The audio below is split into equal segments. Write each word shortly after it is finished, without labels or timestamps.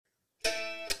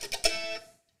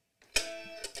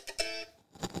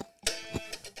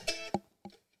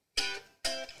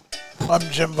I'm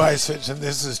Jim Vicevich, and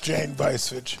this is Jane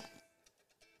Vicevich.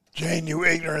 Jane, you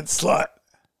ignorant slut.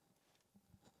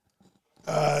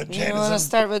 You want to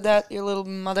start with that, your little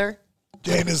mother?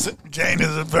 Jane is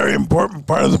a very important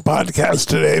part of the podcast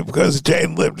today because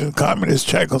Jane lived in communist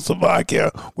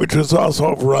Czechoslovakia, which was also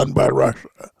overrun by Russia.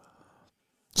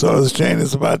 So as Jane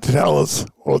is about to tell us,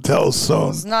 will tell us soon. It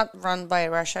was not run by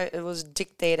Russia. It was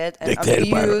dictated and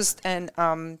abused and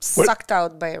sucked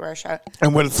out by Russia.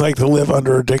 And what it's like to live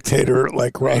under a dictator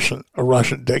like a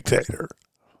Russian dictator.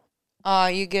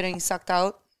 You getting sucked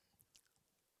out?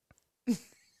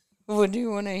 What do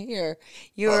you want to hear?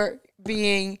 You're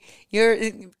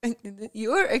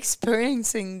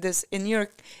experiencing this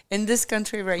in this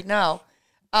country right now.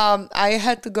 I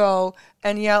had to go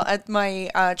and yell at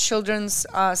my children's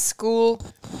school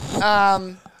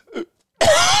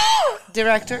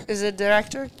director. Is it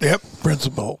director? Yep,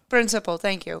 principal. Principal,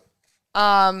 thank you.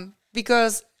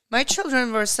 Because my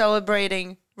children were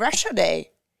celebrating Russia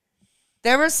Day.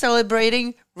 They were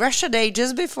celebrating Russia Day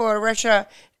just before Russia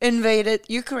invaded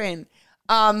Ukraine.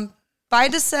 By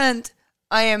descent,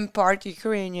 I am part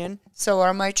Ukrainian, so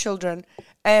are my children,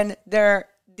 and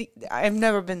I've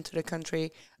never been to the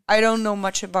country. I don't know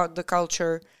much about the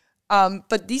culture,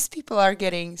 but these people are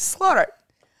getting slaughtered.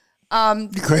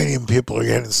 Ukrainian people are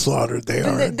getting slaughtered. They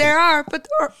are. But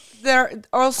they're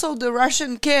also the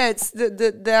Russian kids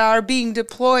that are being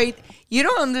deployed. You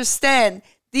don't understand.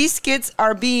 These kids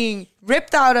are being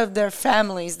ripped out of their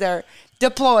families. They're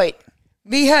deployed.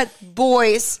 We had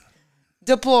boys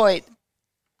deployed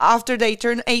after they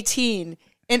turned 18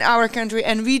 in our country,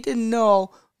 and we didn't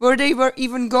know where they were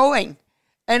even going.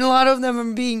 And a lot of them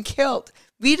are being killed.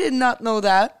 We did not know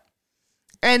that.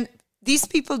 And these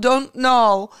people don't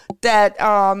know that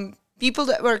people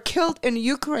that were killed in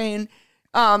Ukraine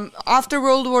after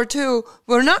World War II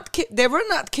were not killed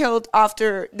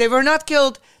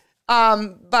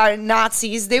by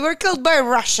Nazis. They were killed by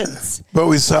Russians. But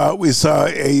we saw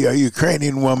a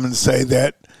Ukrainian woman say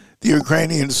that the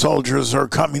Ukrainian soldiers are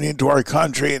coming into our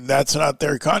country, and that's not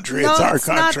their country. It's our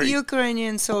country. No, it's not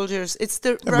Ukrainian soldiers. It's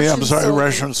the Russian soldiers.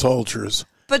 Russian soldiers.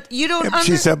 But you don't.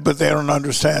 She said, but they don't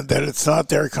understand that it's not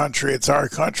their country; it's our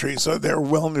country. So they're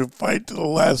willing to fight to the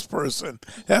last person.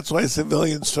 That's why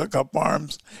civilians took up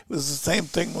arms. It was the same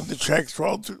thing when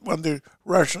the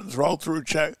Russians rolled through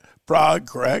Prague.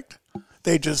 Correct?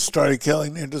 They just started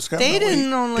killing indiscriminately. They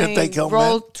didn't only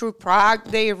roll through Prague.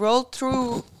 They rolled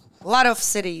through a lot of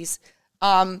cities.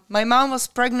 My mom was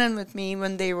pregnant with me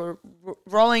when they were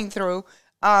rolling through.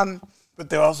 But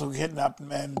they also kidnapped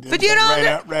men. But you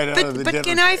know, but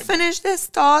can I finish this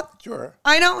thought? Sure.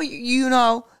 I know you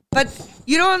know, but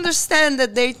you don't understand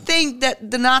that they think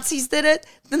that the Nazis did it.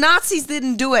 The Nazis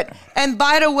didn't do it. And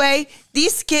by the way,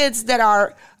 these kids that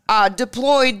are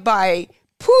deployed by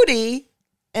Putin,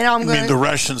 and I mean the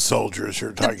Russian soldiers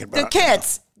you're talking about. The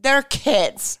kids. They're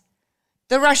kids.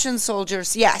 The Russian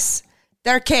soldiers, yes.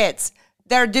 They're kids.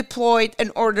 They're deployed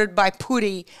and ordered by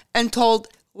Putin and told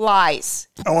lies.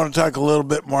 I want to talk a little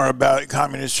bit more about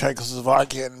communist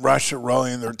Czechoslovakia and Russia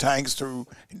rolling their tanks through.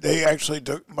 They actually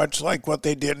took, much like what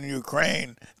they did in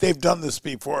Ukraine. They've done this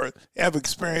before. They have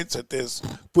experience at this.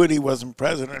 Putin wasn't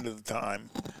president at the time,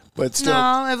 but still.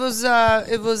 No, it was.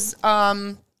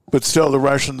 But still, the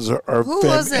Russians are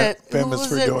famous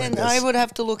for doing this. I would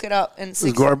have to look it up and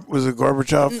see. Was it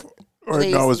Gorbachev?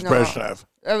 Please, no, it was Brezhnev.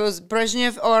 It was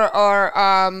Brezhnev or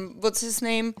what's his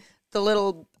name? The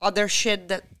little other shit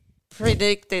that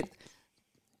predicted.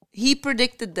 He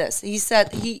predicted this. He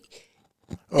said we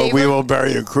will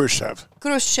bury you, Khrushchev.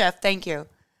 Khrushchev, thank you.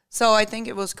 So I think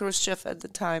it was Khrushchev at the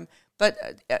time. But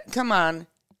come on,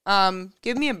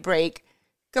 give me a break.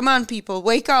 Come on, people,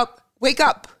 wake up, wake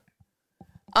up.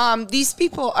 These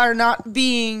people are not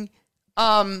being.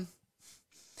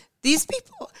 These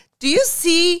people. Do you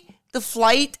see the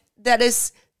flight that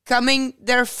is coming?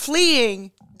 They're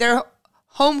fleeing their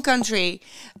home country,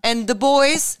 and the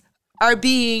boys are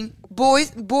being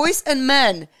boys and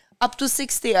men up to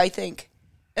 60. I think,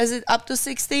 is it up to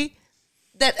 60?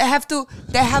 They have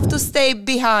to stay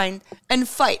behind and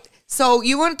fight. So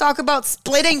you want to talk about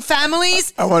splitting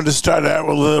families? I wanted to start out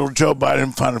with a little Joe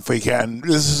Biden fun if we can.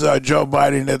 This is Joe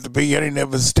Biden at the beginning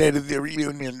of his State of the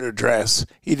Union address.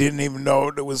 He didn't even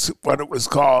know what it was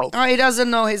called. Oh, he doesn't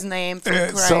know his name.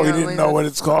 So he didn't know what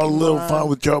it's called. A little fun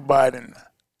with Joe Biden.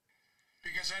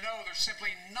 Because I know there's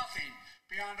simply nothing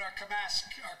beyond our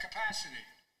capacity.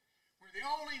 We're the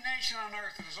only nation on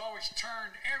earth that has always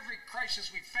turned every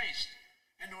crisis we faced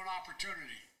into an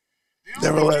opportunity.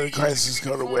 Never let a crisis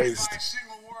go to waste. By a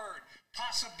single word,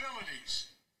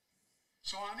 possibilities.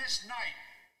 So on this night,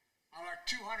 on our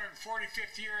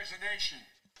 245th year as a nation,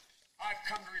 I've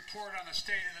come to report on the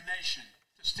state of the nation,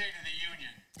 the state of the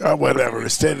union. Oh, whatever.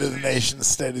 State of the nation, the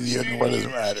state of the union, what does it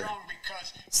matter?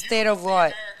 State of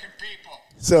what? American people.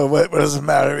 So what does it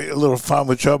matter? A little fun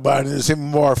with Joe Biden is even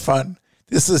more fun.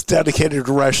 This is dedicated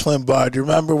to Rush Limbaugh. Do you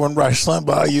remember when Rush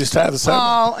Limbaugh used to have something?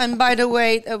 Oh, and by the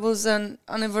way, it was an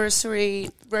anniversary.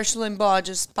 Rush Limbaugh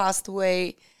just passed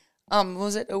away.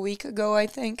 Was it a week ago, I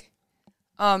think?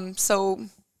 So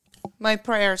my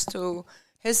prayers to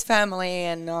his family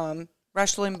and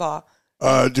Rush Limbaugh.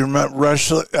 Do you remember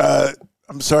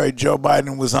Joe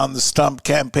Biden was on the stump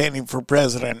campaigning for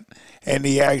president, and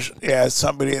he actually asked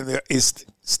somebody in the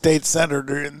state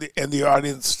senator in the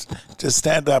audience to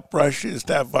stand up. Rush used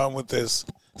to have fun with this.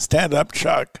 Stand up,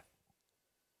 Chuck.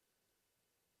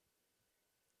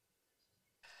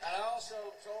 And I also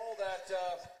told that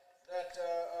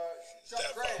Chuck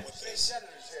Graham, state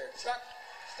senator's here. Chuck,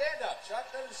 stand up. Chuck,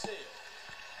 let me see you.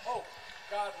 Oh,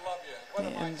 God love you. What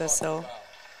am I Imbecile. talking about?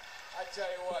 I tell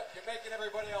you what, you're making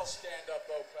everybody else stand up,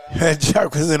 though, pal. And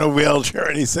Chuck was in a wheelchair,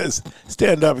 and he says,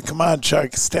 stand up. Come on,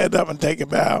 Chuck. Stand up and take a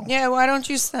bow. Yeah, why don't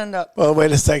you stand up? Well,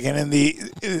 wait a second. In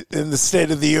the State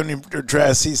of the Union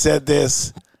address, he said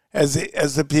this as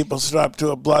the people stood up to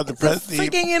applaud the president.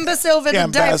 Freaking imbecile with The a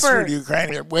ambassador diaper. to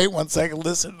Ukraine here. Wait 1 second.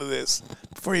 Listen to this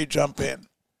before you jump in.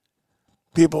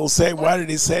 People will say, why did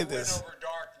he say this? Over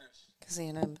darkness. Because he's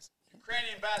an imbecile.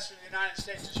 Ukrainian ambassador to the United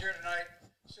States is here tonight,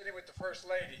 sitting with the First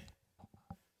Lady.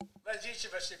 Let each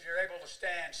of us, if you're able to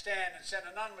stand and send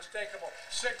an unmistakable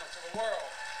signal to the world.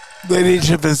 Let each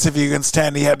of us, if you can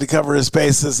stand, he had to cover his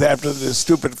bases after the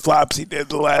stupid flops he did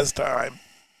the last time.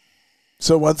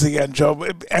 So once again, Joe,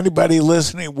 anybody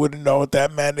listening wouldn't know what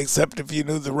that meant, except if you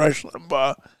knew the Rush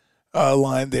Limbaugh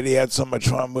line that he had so much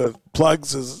fun with.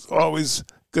 Plugs is always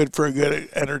good for a good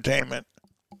entertainment.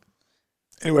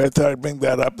 Anyway, I thought I'd bring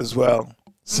that up as well.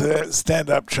 So, stand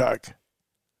up, Chuck.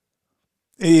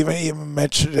 He even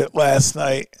mentioned it last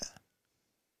night.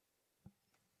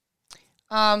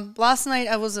 Last night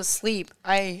I was asleep.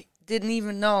 I didn't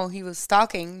even know he was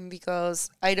talking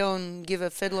because I don't give a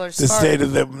fiddler's The fart. state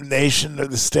of the nation or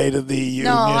the state of the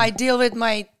union. No, I deal with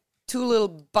my two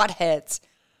little buttheads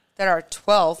that are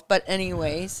 12. But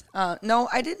anyways, no,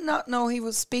 I did not know he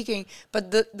was speaking.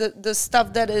 But the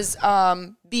stuff that is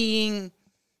being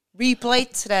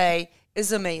replayed today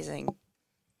is amazing.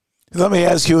 Let me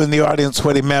ask you in the audience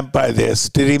what he meant by this.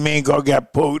 Did he mean go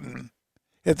get Putin?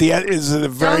 At the end, is it the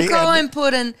very Don't call end? him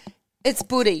Putin. It's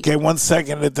Booty. Okay, 1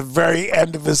 second. At the very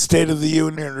end of his State of the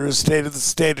Union or his State of the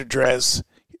State address,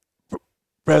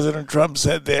 President Trump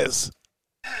said this.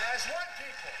 As one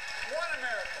people, one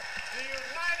America, the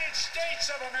United States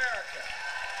of America.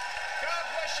 God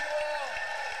bless you all,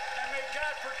 and may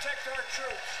God protect our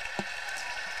troops.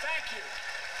 Thank you.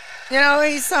 You know,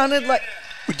 he sounded like...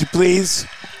 Would you please?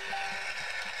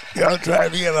 You know, try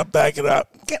it again. I'll back it up.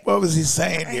 What was he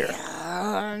saying here?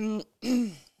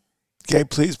 Okay,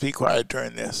 please be quiet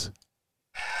during this.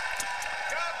 God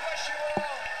bless you all,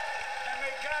 and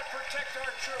may God protect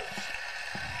our troops.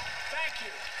 Thank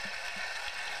you.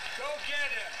 Go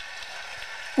get him.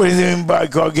 What do you mean by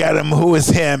go get him? Who is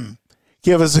him?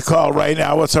 Give us a call right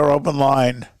now. What's our open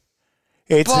line?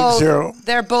 860. Both,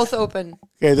 they're both open.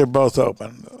 Okay, they're both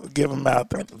open. Give them out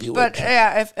there. If you But would.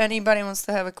 yeah, if anybody wants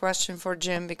to have a question for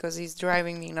Jim because he's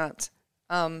driving me nuts.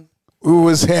 Who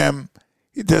was him?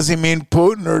 Does he mean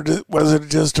Putin, or was it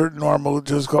just a normal,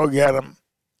 just go get him?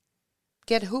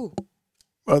 Get who?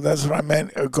 Well, that's what I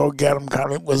meant. Go get him.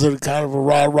 Kind of. Was it kind of a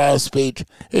rah-rah speech?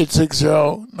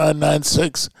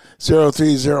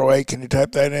 860-996-0308. Can you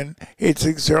type that in?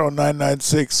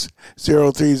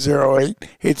 860-996-0308.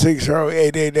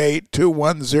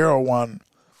 860-888-2101.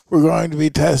 We're going to be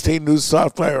testing new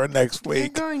software next You're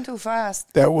week going too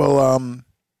fast. that will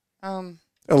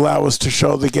allow us to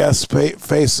show the guest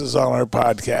faces on our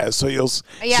podcast. So you'll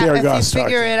see our if guests you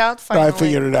figure talking. it out, No, finally. I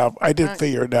figured it out. I did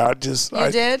figure it out.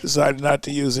 I did? decided not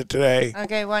to use it today.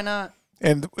 Okay, why not?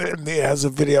 And it has a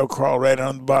video crawl right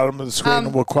on the bottom of the screen,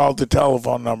 and we'll call the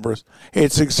telephone numbers.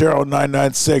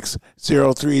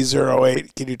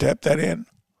 860-996-0308. Can you type that in?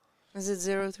 Is it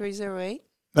 0308?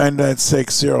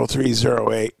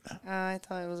 996-0308. I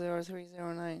thought it was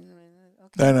 0309.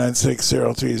 Okay.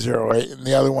 996-0308. And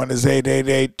the other one is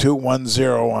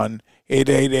 888-2101.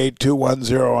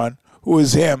 888-2101. Who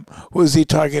is him? Who is he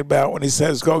talking about when he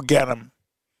says, go get him?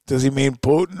 Does he mean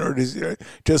Putin, or does he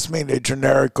just mean a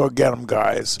generic go get him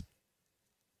guys?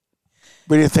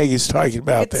 What do you think he's talking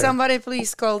about Could there? somebody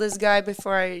please call this guy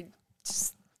before I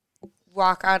just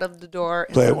walk out of the door?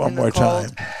 Play it one more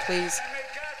time. Please. And may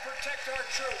God protect our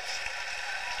troops.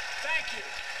 Thank you.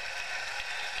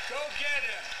 Go get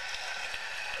him.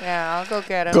 Yeah, I'll go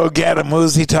get him. Go get him.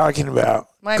 Who's he talking about?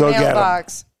 My Go get him.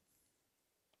 mailbox.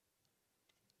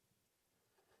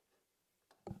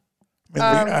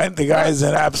 The guy's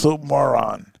an absolute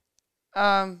moron.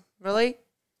 Really?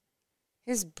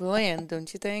 He's brilliant,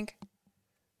 don't you think?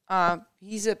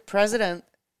 He's a president,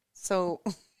 so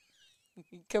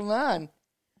come on.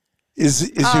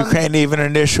 Is Ukraine even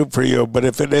an issue for you? But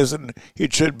if it isn't,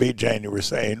 it should be, Jane, you were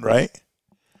saying, right?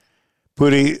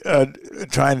 Putin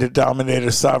trying to dominate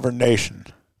a sovereign nation.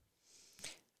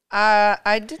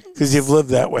 I didn't. Because you've lived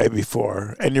that way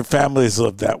before, and your family's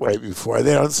lived that way before.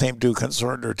 They don't seem too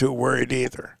concerned or too worried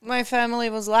either. My family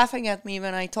was laughing at me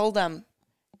when I told them.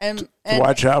 And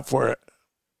watch out for it.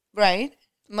 Right.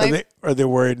 Are they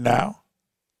worried now?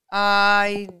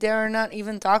 They're not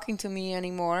even talking to me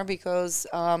anymore because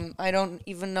I don't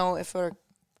even know if we're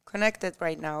connected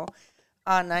right now.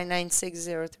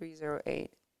 9960308.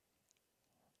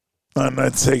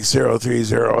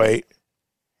 9960308.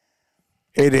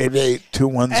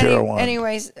 888-2101.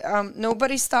 Anyways,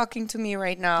 nobody's talking to me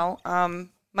right now.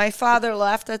 My father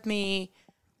laughed at me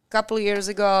a couple of years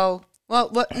ago. Well,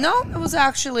 no, it was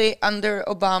actually under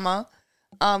Obama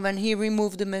when he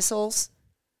removed the missiles.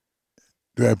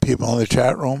 Do we have people in the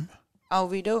chat room? Oh,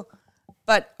 we do.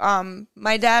 But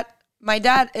my dad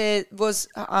was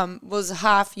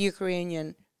half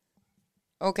Ukrainian.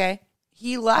 Okay,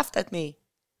 he laughed at me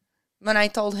when I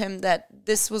told him that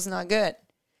this was not good.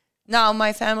 Now,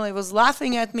 my family was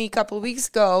laughing at me a couple of weeks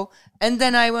ago, and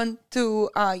then I went to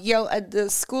yell at the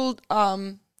school,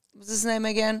 what's his name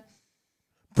again?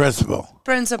 Principal.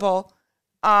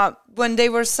 When they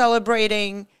were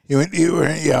celebrating. You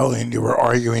weren't yelling, you were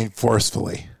arguing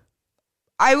forcefully.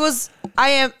 I was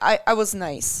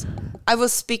nice. I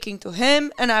was speaking to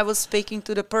him, and I was speaking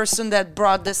to the person that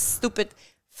brought this stupid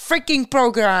freaking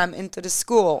program into the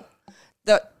school.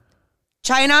 The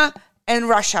China and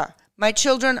Russia. My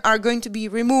children are going to be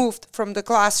removed from the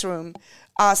classroom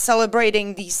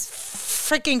celebrating these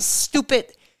freaking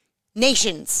stupid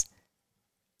nations.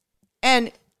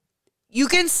 And you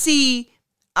can see,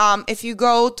 if you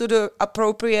go to the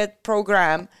appropriate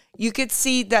program, you could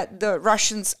see that the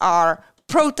Russians are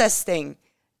protesting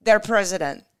their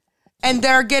president. And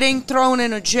they're getting thrown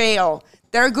in a jail.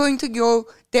 They're going to go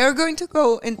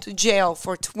into jail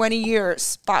for 20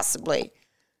 years, possibly.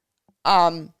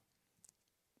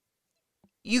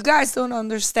 You guys don't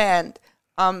understand.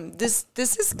 This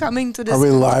is coming to this. Are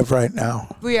we live right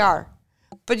now? We are.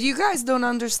 But you guys don't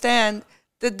understand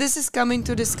that this is coming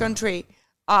to this country.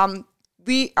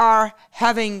 We are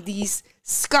having these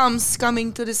scums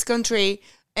coming to this country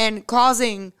and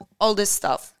causing all this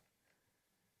stuff.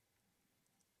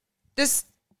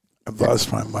 I've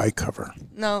lost my mic cover.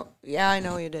 No, yeah, I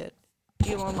know you did.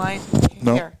 You want mine?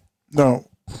 No. Here, No.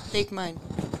 take mine.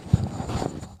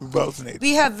 We both need.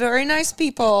 We have very nice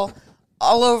people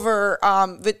all over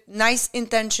with nice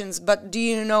intentions, but do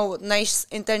you know what nice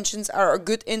intentions are or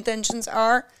good intentions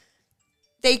are?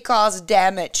 They cause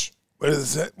damage. What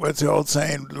is it? What's the old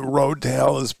saying? The road to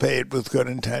hell is paved with good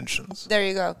intentions. There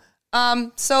you go.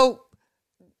 So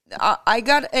I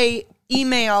got a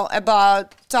email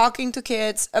about talking to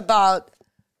kids about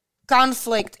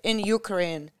conflict in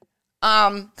Ukraine.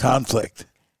 Conflict.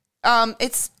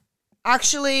 It's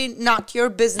actually not your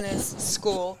business,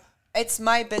 school. It's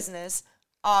my business.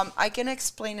 I can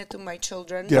explain it to my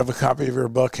children. Do you have a copy of your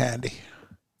book handy?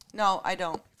 No, I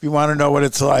don't. If you want to know what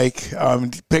it's like,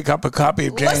 pick up a copy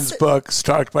of Jane's book,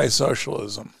 Stalked by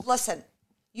Socialism. Listen,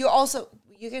 you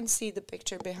can see the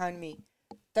picture behind me.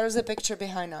 There's a picture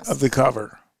behind us. Of the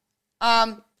cover.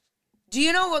 Do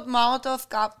you know what Molotov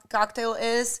cocktail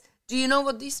is? Do you know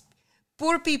what these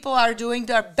poor people are doing?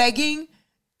 They're begging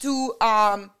to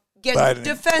get Biden.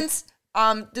 defense,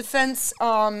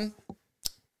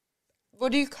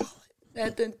 what do you call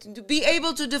it? To be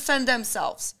able to defend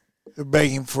themselves. They're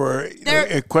begging for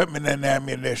equipment and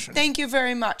ammunition. Thank you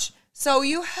very much. So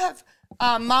you have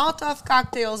Molotov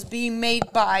cocktails being made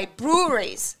by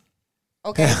breweries.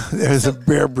 Okay. There's a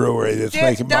beer brewery that's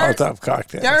making Molotov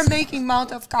cocktails. They're making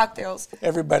Molotov cocktails.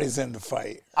 Everybody's in the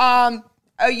fight.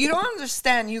 You don't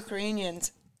understand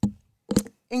Ukrainians.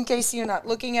 In case you're not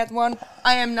looking at one,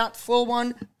 I am not full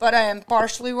one, but I am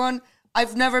partially one.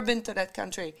 I've never been to that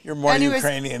country. You're more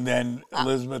Ukrainian than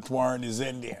Elizabeth Warren is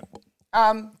Indian.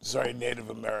 Native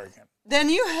American. Then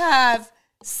you have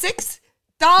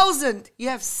 6,000. You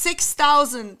have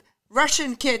 6,000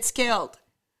 Russian kids killed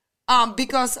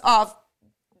because of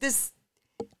this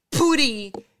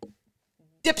pooty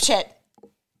dipshit.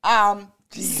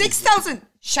 6,000.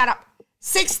 Shut up.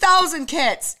 6,000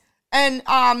 kids, and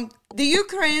the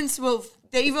Ukrainians will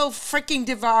freaking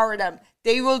devour them.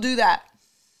 They will do that.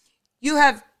 You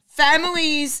have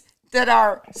families that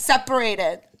are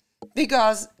separated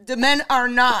because the men are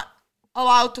not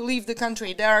allowed to leave the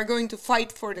country. They are going to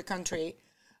fight for the country.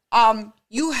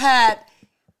 You had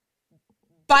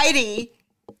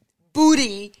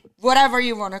Booty, whatever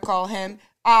you want to call him,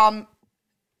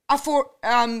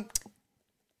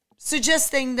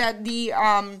 suggesting that the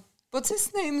what's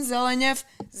his name,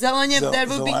 Zelensky,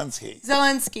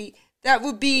 that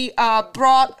would be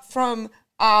brought from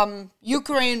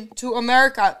Ukraine to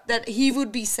America, that he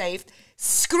would be saved.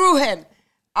 Screw him.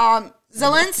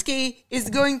 Zelensky is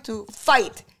going to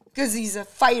fight because he's a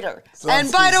fighter.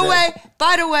 And by the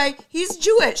way, he's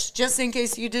Jewish, just in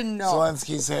case you didn't know.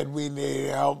 Zelensky said we need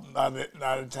help, not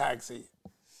a taxi.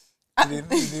 He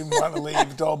didn't want to leave. He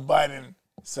told Biden,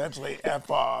 essentially, F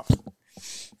off.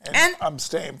 And I'm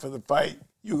staying for the fight.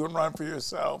 You can run for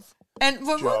yourself. And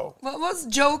what was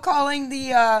Joe calling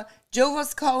the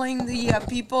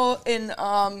people in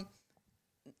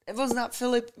it was not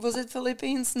was it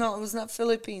Philippines? No, it was not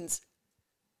Philippines.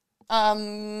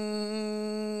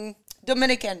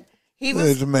 Dominican. He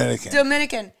was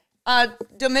Dominican.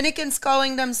 Dominicans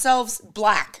calling themselves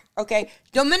black. Okay,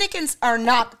 Dominicans are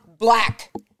not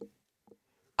black.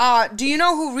 Do you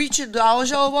know who Richard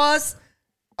Dalzell was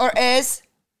or is?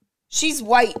 She's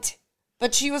white,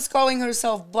 but she was calling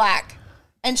herself black,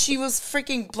 and she was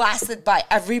freaking blasted by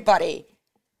everybody,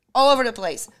 all over the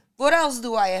place. What else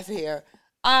do I have here?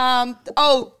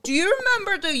 Do you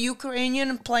remember the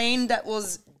Ukrainian plane that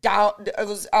was down? It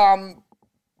was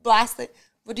blasted.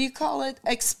 What do you call it?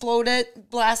 Exploded,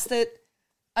 blasted.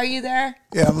 Are you there?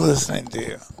 Yeah, I'm listening to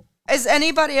you. Is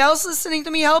anybody else listening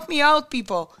to me? Help me out,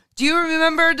 people. Do you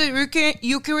remember the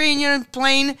Ukrainian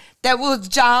plane that was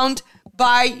downed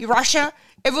by Russia?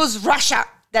 It was Russia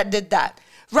that did that.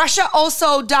 Russia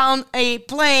also downed a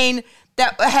plane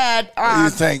that had. You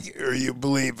think or you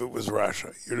believe it was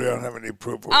Russia? You don't have any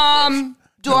proof. Nobody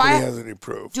has any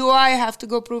proof. Do I have to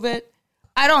go prove it?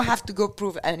 I don't have to go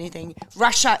prove anything.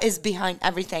 Russia is behind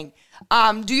everything.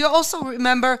 Do you also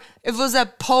remember it was a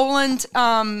Poland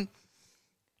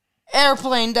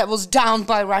airplane that was downed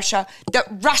by Russia?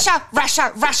 Russia.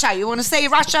 You want to say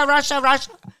Russia?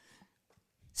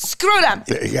 Screw them.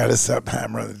 Yeah, you got to stop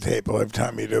hammering the table. Every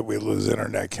time you do, we lose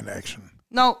internet connection.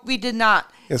 No, we did not.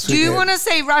 Yes, do you want to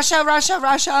say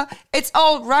Russia? It's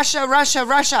all Russia.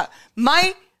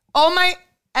 All my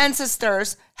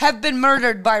ancestors have been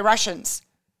murdered by Russians.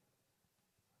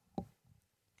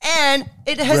 And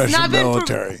it has Russian not been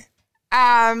military.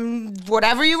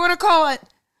 Whatever you want to call it.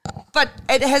 But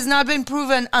it has not been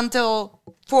proven until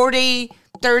 40,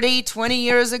 30, 20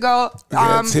 years ago.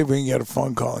 Let's see if we can get a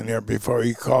phone call in here before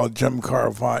you call Jim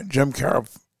Carafano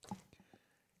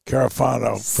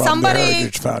from the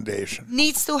Heritage Foundation.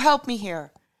 Needs to help me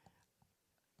here.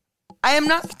 I am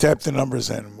not... Type the numbers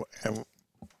in.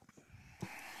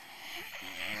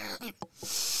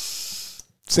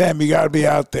 Sam, you got to be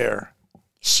out there.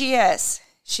 She is.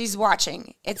 She's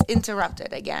watching. It's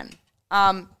interrupted again.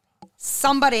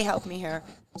 Somebody help me here.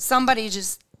 Somebody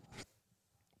just...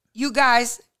 You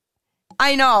guys,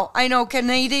 I know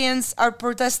Canadians are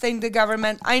protesting the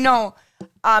government. I know.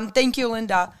 Thank you,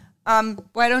 Linda.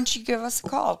 Why don't you give us a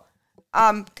call?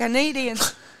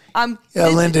 Canadians.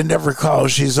 Linda never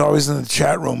calls. She's always in the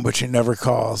chat room, but she never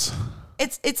calls.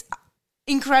 It's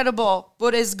incredible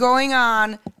what is going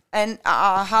on and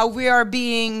how we are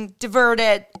being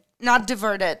not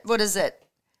diverted. What is it?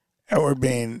 And we're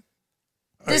being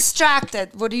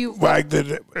distracted. What do you... Wagged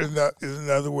it. In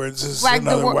other words, this wag is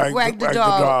another wag the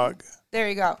dog. There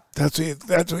you go.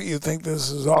 That's what you think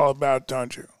this is all about,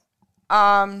 don't you?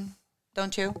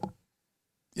 Don't you?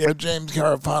 Yeah, James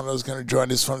Carafano is going to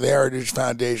join us from the Heritage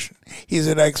Foundation. He's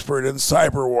an expert in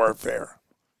cyber warfare.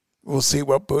 We'll see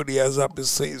what Booty has up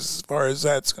his sleeves as far as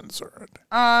that's concerned.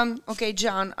 Okay,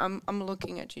 John, I'm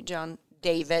looking at you, John.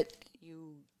 David,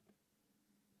 you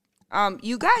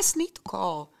guys need to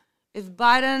call. If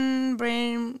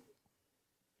Biden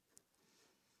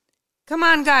come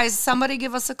on, guys, somebody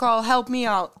give us a call. Help me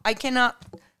out. I cannot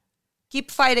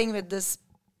keep fighting with this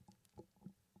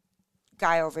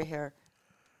guy over here.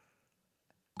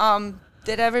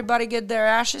 Did everybody get their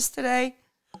ashes today?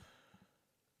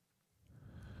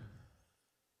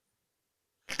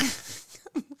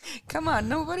 Come on,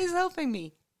 nobody's helping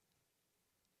me.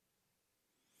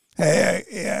 Hey,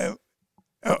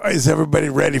 is everybody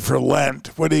ready for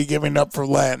Lent? What are you giving up for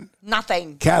Lent?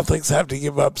 Nothing. Catholics have to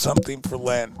give up something for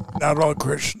Lent. Not all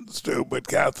Christians do, but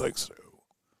Catholics do.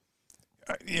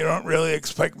 You don't really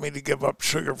expect me to give up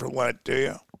sugar for Lent, do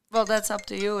you? Well, that's up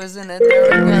to you, isn't it?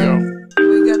 There we go.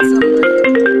 We got somebody.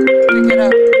 Pick it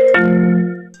up.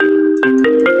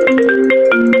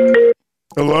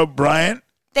 Hello, Brian?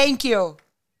 Thank you.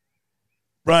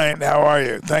 Brian, how are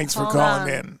you? Thanks for Hold calling on.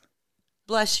 in.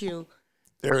 Bless you.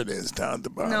 There it is, down at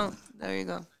the bottom. No, there you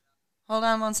go. Hold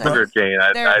on one second. Sure, Jane.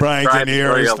 I Brian tried can to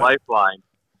hear throw you us. a lifeline.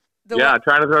 The Yeah, wa- I'm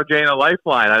trying to throw Jane a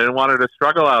lifeline. I didn't want her to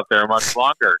struggle out there much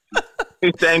longer.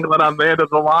 He's dangling on the end of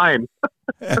the line.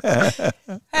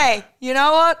 Hey, you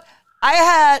know what? I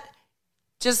had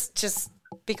just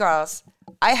because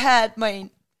I had my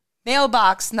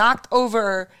mailbox knocked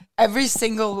over every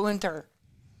single winter.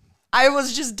 I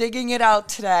was just digging it out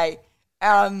today,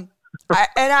 and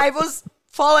I was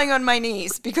falling on my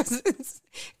knees because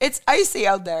it's icy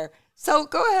out there. So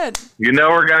go ahead. You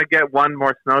know we're going to get one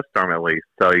more snowstorm at least.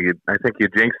 So I think you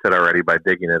jinxed it already by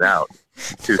digging it out.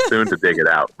 Too soon to dig it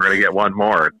out. We're going to get one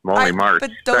more. It's only March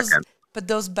 2nd. But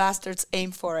those bastards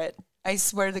aim for it. I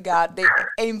swear to God, they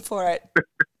aim for it.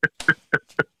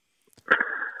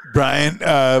 Brian,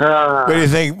 what do you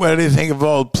think? What do you think of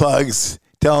old plugs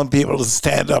telling people to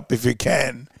stand up if you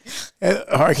can?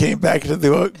 Harkening back to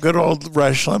the good old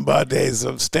Rush Limbaugh days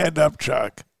of stand up,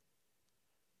 Chuck.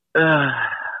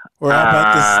 Or how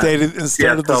about the state of,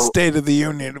 instead of the State of the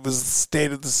Union, it was the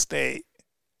State of the State.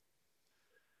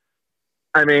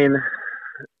 I mean,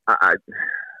 I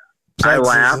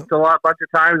laughed a bunch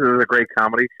of times. It was a great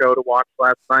comedy show to watch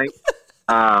last night.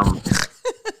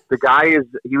 The guy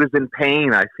he was in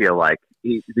pain, I feel like.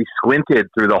 He squinted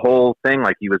through the whole thing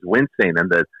like he was wincing,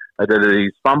 and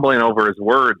he's fumbling over his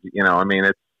words. You know, I mean,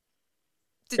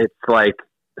 it's like,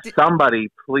 somebody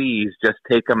please just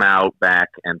take him out back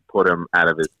and put him out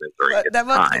of his misery.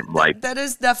 That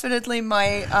is definitely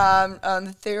my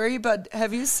theory, but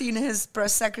have you seen his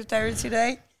press secretary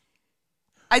today?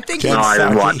 I think no, I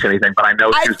didn't watch anything, but I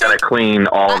know she's going to clean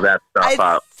all of that stuff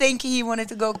up. I think he wanted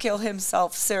to go kill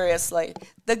himself, seriously.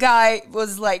 The guy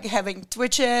was like having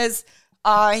twitches.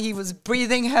 He was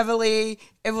breathing heavily.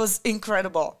 It was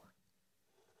incredible.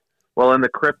 Well, in the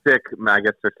cryptic, I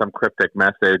guess there's some cryptic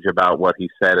message about what he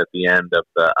said at the end of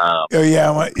the.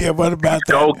 What about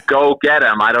that? Go get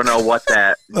him! I don't know what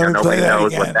that. Nobody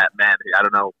knows again. what that meant. I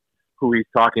don't know who he's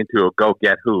talking to. Or go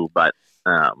get who? But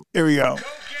here we go.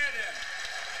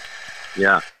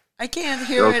 Yeah. I can't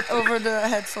hear it over the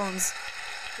headphones,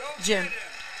 Jim.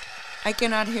 I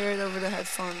cannot hear it over the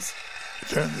headphones.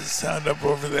 Turn the sound up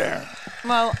over there.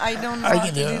 Well, I don't know how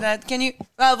to do that. Can you?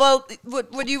 Well,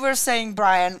 what you were saying,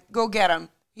 Brian? Go get him.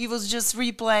 He was just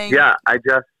replaying. Yeah, I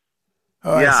don't.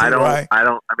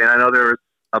 I mean, I know there was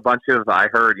a bunch of. I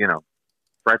heard,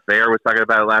 Brett Baer was talking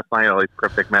about it last night. All these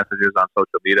cryptic messages on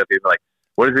social media. People like,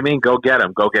 what does it mean? Go get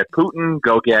him. Go get Putin.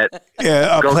 Go get. Yeah,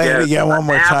 I'll play it again one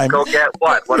more time. Go get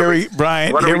what?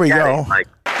 Brian, here we go. Like,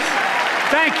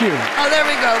 thank you. Oh, there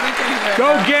we go. We can hear it.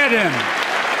 Go get him.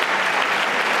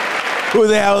 Who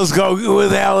the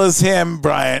hell is him,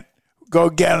 Brian? Go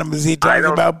get him. Is he talking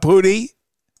about Pootie?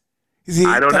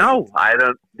 I don't know. I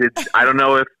don't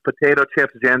know if potato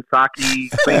chips Jen Psaki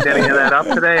cleaned any of that up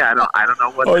today. I don't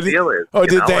know what the deal is.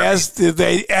 Did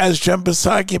they ask Jen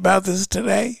Psaki about this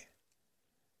today?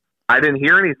 I didn't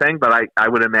hear anything, but I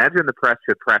would imagine the press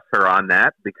should press her on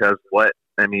that because what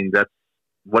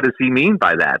does he mean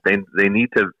by that? They need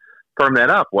to firm that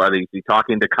up. Whether is he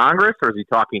talking to Congress or is he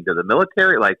talking to the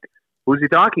military? Like, who's he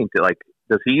talking to? Like,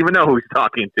 does he even know who he's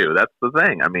talking to? That's the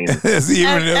thing. I mean,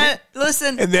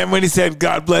 listen. And then when he said,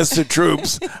 God bless the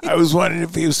troops, I was wondering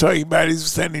if he was talking about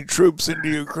he's sending troops into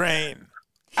Ukraine.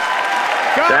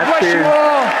 God bless you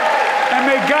all, and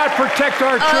may God protect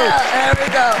our troops. There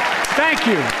we go. Thank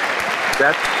you.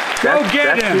 That's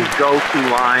his go-to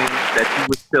line that he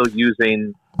was still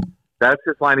using. That's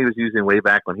his line he was using way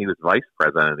back when he was vice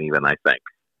president, even, I think.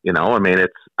 I mean,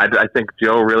 I think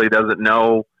Joe really doesn't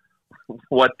know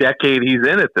what decade he's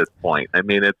in at this point. I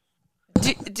mean,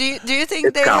 do you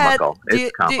think they comical.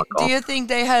 had do you think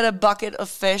they had a bucket of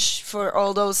fish for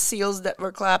all those seals that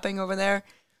were clapping over there?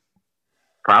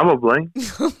 Probably.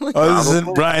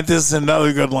 Brian, this is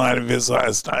another good line of his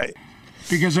last night.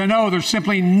 Because I know there's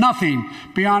simply nothing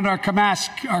beyond our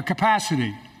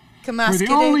capacity. We're the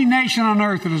only nation on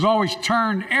earth that has always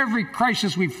turned every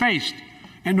crisis we've faced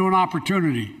into an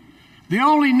opportunity. The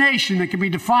only nation that can be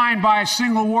defined by a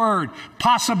single word,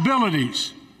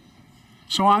 possibilities.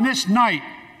 So on this night,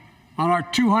 on our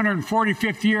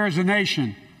 245th year as a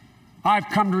nation, I've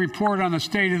come to report on the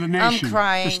state of the nation. I'm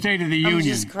crying. The state of the union. I'm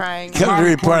just crying. Come to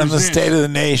report on the state of the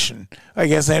nation. I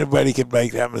guess anybody could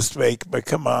make that mistake, but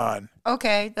come on.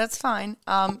 Okay, that's fine.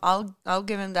 I'll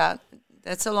give him that.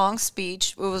 That's a long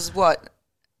speech. It was what?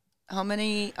 How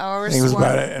many hours? I think it was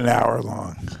about an hour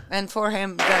long. And for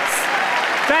him, that's...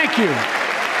 Thank you.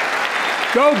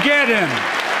 Go get him.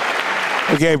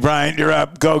 Okay, Brian, you're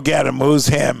up. Go get him. Who's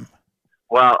him?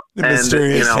 Well, the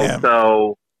mysterious him.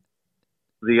 So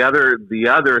the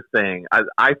other thing,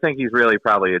 I think he's really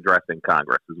probably addressing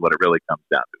Congress is what it really comes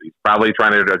down to. He's probably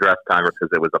trying to address Congress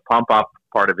because it was a pump up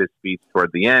part of his speech toward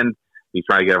the end. He's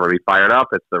trying to get everybody fired up.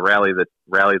 It's the rally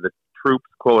the troops,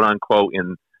 quote unquote,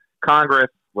 in Congress.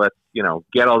 Let's,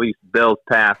 get all these bills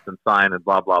passed and signed and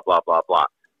blah, blah, blah, blah, blah.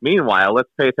 Meanwhile, let's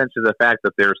pay attention to the fact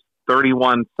that there's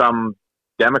 31 some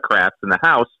Democrats in the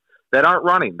House that aren't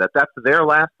running. That's their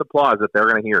last applause that they're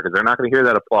going to hear, because they're not going to hear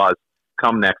that applause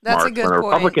come next March when the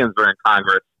Republicans are in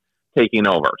Congress taking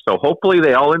over. So hopefully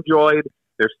they all enjoyed,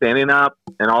 they're standing up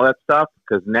and all that stuff,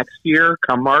 because next year,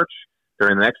 come March,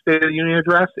 during the next State of the Union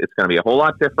address, it's going to be a whole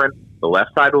lot different. The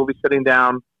left side will be sitting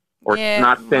down or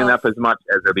not standing up as much,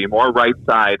 as there'll be more right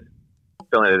side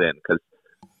filling it in, because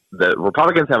the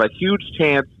Republicans have a huge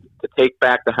chance to take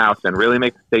back the House and really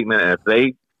make a statement. And if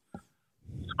they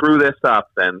screw this up,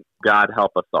 then God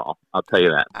help us all. I'll tell you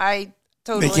that. I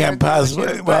totally They can't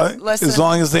possibly. Well, as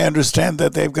long as they understand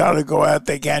that they've got to go out,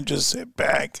 they can't just sit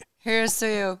back. Here's to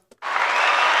you.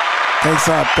 Thanks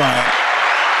a lot, Brian.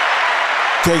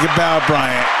 Take a bow,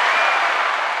 Brian.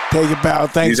 Take a bow.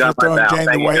 Thanks for throwing Jane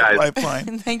the White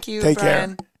Lifeline. Thank you, Take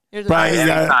Brian. Care. Brian,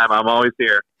 anytime. I'm always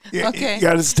here. Okay. You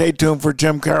got to stay tuned for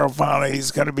Jim Carafano.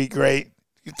 He's going to be great.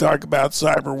 You talk about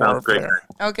cyber warfare.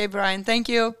 Okay, Brian. Thank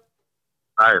you.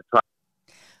 All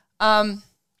right.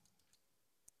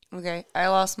 Okay, I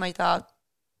lost my thought.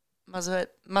 Must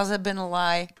have been a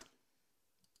lie.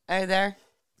 Are you there?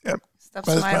 Yep. Stop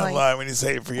Must smiling. have been a lie when you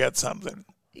say you forget something.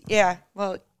 Yeah.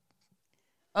 Well.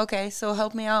 Okay, so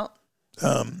help me out.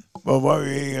 Well, what were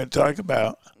you going to talk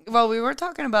about? Well, we were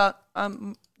talking about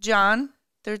John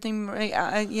 13.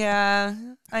 Yeah,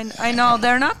 I know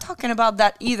they're not talking about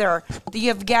that either. The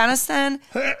Afghanistan.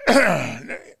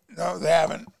 No, they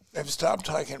haven't. They've stopped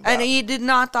talking about. And he did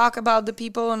not talk about the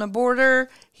people on the border.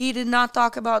 He did not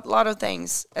talk about a lot of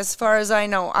things, as far as I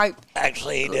know.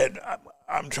 Actually, he did.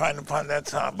 I'm trying to find that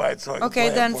soundbite so I can okay,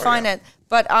 play then it for find you. it.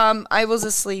 But I was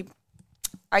asleep.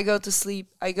 I go to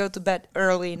sleep. I go to bed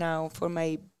early now for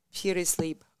my beauty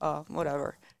sleep.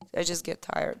 Whatever. I just get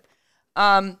tired.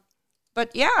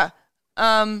 But yeah.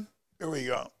 Here we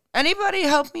go. Anybody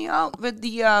help me out with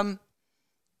the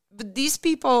with these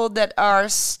people that are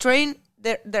stranded,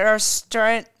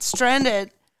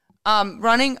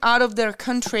 running out of their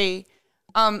country.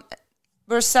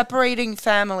 We're separating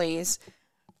families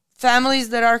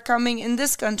that are coming in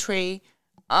this country,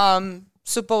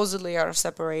 supposedly are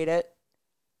separated.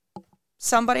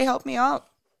 Somebody help me out.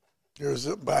 Here's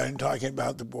Biden talking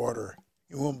about the border.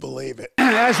 You won't believe it.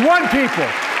 As one people,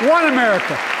 one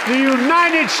America, the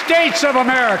United States of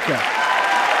America.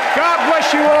 God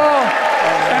bless you all,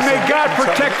 and may God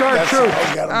protect our troops.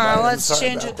 Let's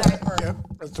change a diaper. Yep,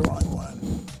 that's the wrong one.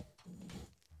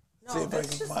 No, see if I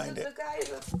can find it. The guy is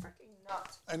freaking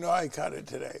nuts. I know I cut it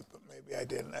today, but maybe I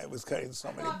didn't. I was cutting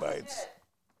so many bites.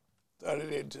 Thought I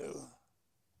did too.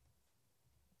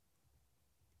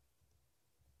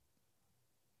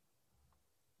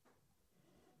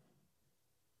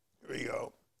 Here we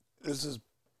go. This is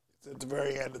at the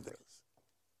very end of this.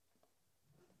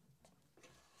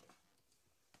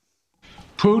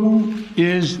 Putin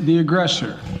is the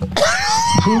aggressor.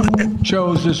 Putin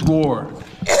chose this war,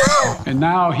 and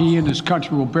now he and his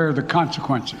country will bear the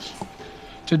consequences.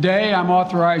 Today, I'm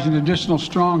authorizing additional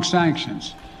strong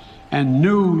sanctions and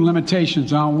new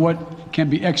limitations on what can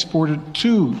be exported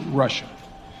to Russia.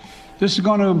 This is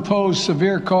going to impose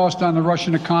severe cost on the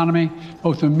Russian economy,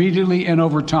 both immediately and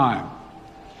over time.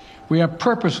 We have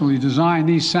purposely designed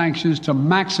these sanctions to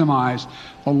maximize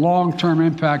the long-term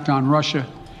impact on Russia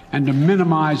and to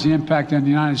minimize the impact on the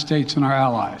United States and our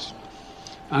allies.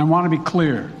 I want to be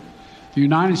clear, the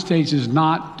United States is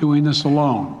not doing this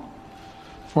alone.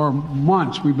 For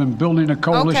months, we've been building a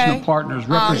coalition of partners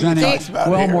representing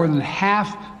more than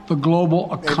half the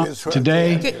global economy.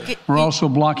 Today, we're also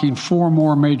blocking 4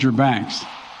 more major banks.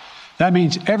 That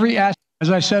means every asset,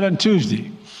 as I said on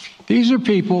Tuesday, these are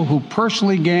people who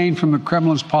personally gain from the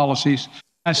Kremlin's policies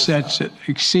assets that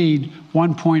exceed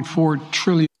 1.4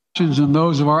 trillion, and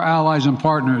those of our allies and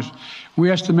partners. We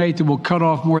estimate that we'll cut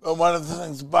off more. Well, one of the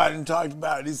things Biden talked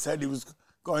about, he said he was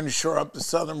going to shore up the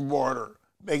southern border,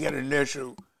 make it an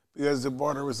issue, because the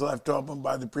border was left open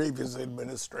by the previous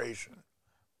administration.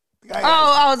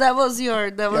 That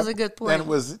was a good point. Then it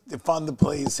was defund the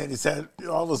police, and he said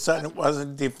all of a sudden it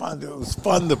wasn't defund, it was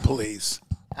fund the police.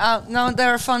 No,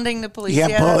 they're funding the police.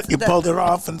 You pulled it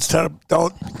off instead of,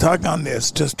 don't tug on this,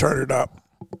 just turn it up.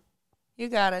 You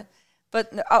got it.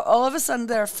 But all of a sudden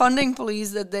they're funding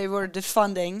police that they were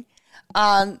defunding.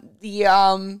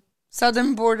 The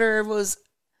southern border was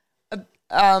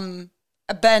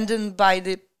abandoned by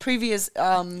the previous.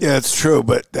 Yeah, it's true,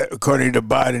 but according to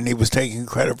Biden, he was taking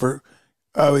credit for.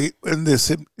 He's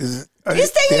taking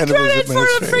credit for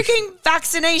the freaking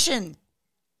vaccination.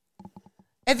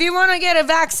 If you want to get a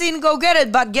vaccine, go get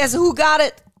it. But guess who got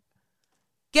it?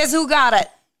 Guess who got it?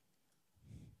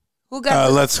 Who got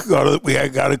it? Let's go to. We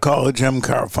got to call Jim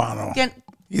Carafano.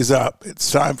 He's up.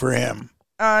 It's time for him.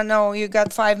 No, you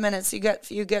got 5 minutes. You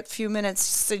get few minutes.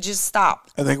 So just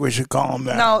stop. I think we should call him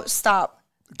now. No, stop.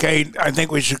 Okay, I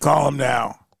think we should call him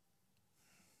now.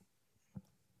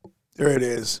 There it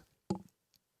is.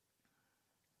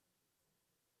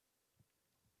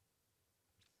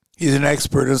 He's an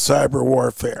expert in cyber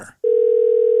warfare.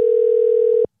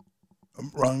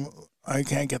 I'm wrong. I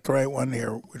can't get the right one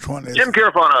here. Which one is Jim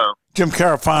Carafano? Jim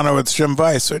Carafano. It's Jim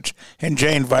Vicich and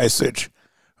Jane Vicich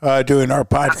doing our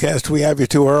podcast. We have you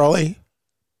too early?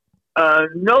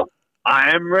 Nope.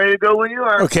 I am ready to go when you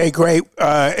are. Okay, great.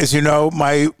 As you know,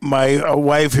 my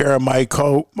wife here, my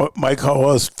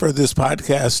co-host for this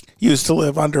podcast, used to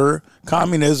live under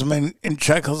communism in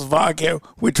Czechoslovakia,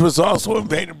 which was also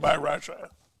invaded by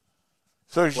Russia.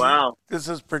 So this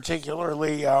is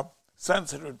particularly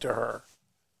sensitive to her.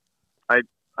 I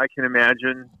can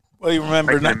imagine. Well, you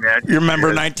remember 1968. You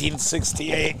remember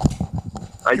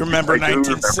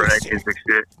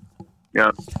 1968.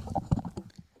 Yeah.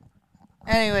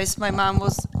 Anyways, my mom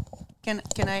was. Can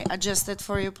I adjust it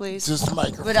for you, please? Just the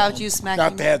microphone. Without you smacking.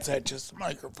 Not the headset, just the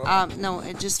microphone. No,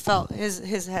 it just fell.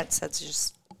 His headset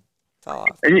just fell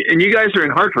off. And you guys are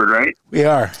in Hartford, right? We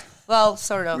are. Well,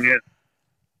 sort of. Yeah.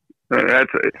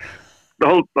 That's it.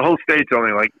 The whole state's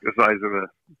only like the size of a.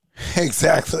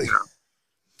 Exactly. Yeah.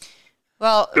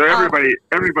 Well, so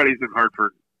everybody's in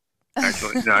Hartford.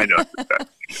 Actually, no, I know.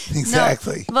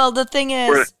 Exactly. No, well, the thing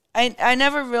is, I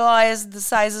never realized the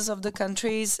sizes of the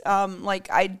countries. Like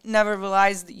I never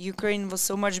realized that Ukraine was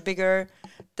so much bigger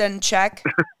than Czech,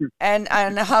 and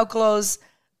how close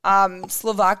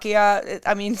Slovakia.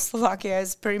 I mean, Slovakia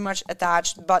is pretty much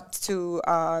attached, but to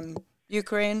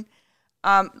Ukraine.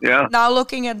 Now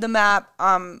looking at the map,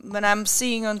 when I'm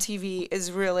seeing on TV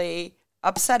is really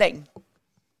upsetting.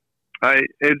 I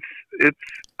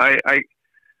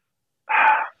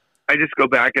just go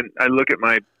back and I look at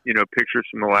my, pictures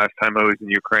from the last time I was in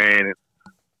Ukraine and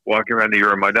walking around the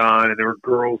Euromaidan, and there were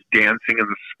girls dancing in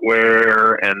the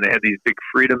square, and they had these big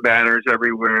freedom banners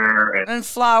everywhere, and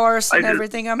flowers and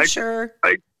everything. I'm sure.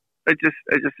 It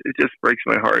just breaks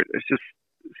my heart. It's just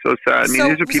so sad. I mean,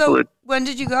 these are people that. When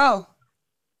did you go?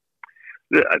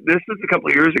 This is a couple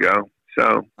of years ago.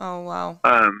 So. Oh wow.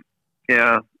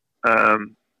 Yeah.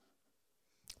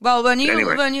 Well, when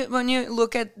you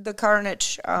look at the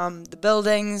carnage, the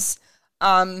buildings,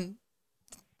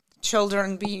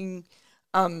 children being,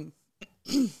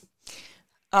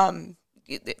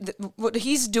 what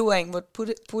he's doing, what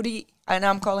Puri, and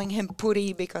I'm calling him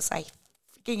Puri because I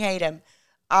freaking hate him.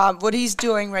 What he's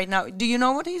doing right now. Do you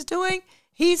know what he's doing?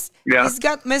 He's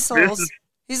got missiles.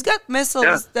 He's got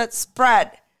missiles that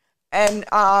spread and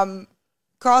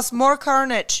cause more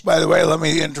carnage. By the way, let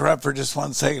me interrupt for just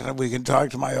 1 second and we can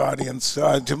talk to my audience.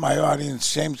 James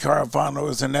Carafano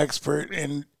is an expert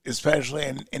especially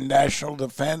in national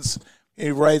defense. He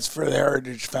writes for the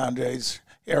Heritage Foundation,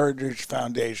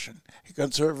 a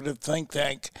conservative think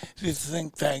tank. These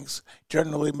think tanks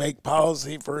generally make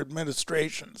policy for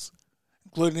administrations,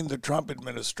 including the Trump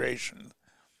administration.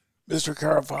 Mr.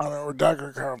 Carafano, or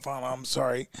Dr. Carafano, I'm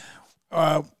sorry.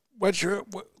 Let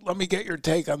me get your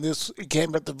take on this. It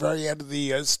came at the very end of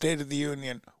the State of the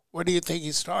Union. What do you think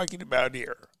he's talking about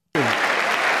here?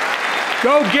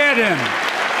 Go get him.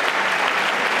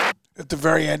 At the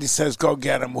very end, he says, "Go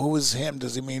get him." Who is him?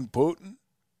 Does he mean Putin?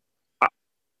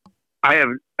 I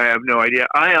have no idea.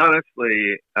 I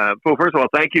honestly, well, first of all,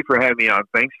 thank you for having me on.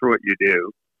 Thanks for what you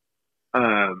do.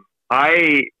 I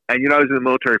was in the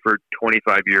military for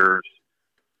 25 years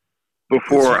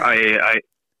before I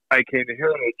came to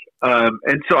Heritage,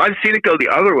 and so I've seen it go the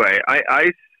other way.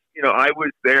 I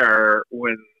was there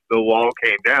when the wall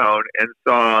came down and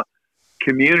saw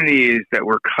communities that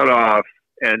were cut off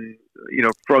and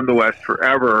from the West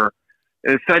forever,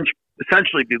 and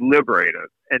essentially be liberated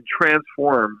and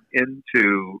transformed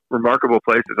into remarkable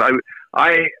places.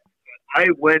 I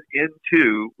went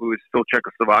into, it was still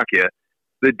Czechoslovakia,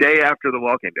 the day after the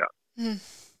wall came down,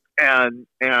 and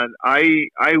I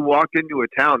walked into a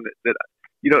town that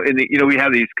we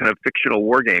have these kind of fictional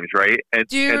war games, right? And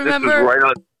do you remember? This was right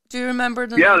on. Do you remember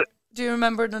the? Yeah. Do you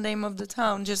remember the name of the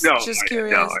town? Just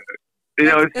curious.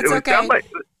 No, it was okay. down by.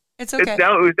 It's okay. It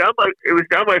was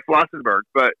down by Flossenburg,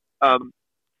 but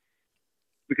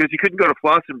because you couldn't go to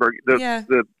Flossenburg,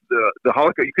 the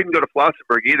Holocaust, you couldn't go to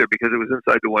Flossenburg either because it was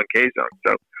inside the 1K zone.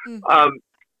 So,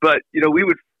 But we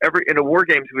would in a war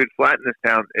games we would flatten this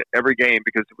town every game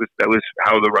because that was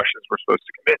how the Russians were supposed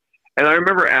to commit. And I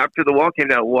remember after the wall came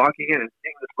down, walking in and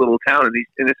seeing this little town and these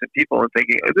innocent people and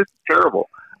thinking, oh, this is terrible.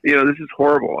 This is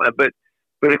horrible. But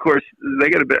of course they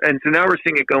get a bit, and so now we're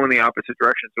seeing it go in the opposite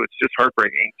direction. So it's just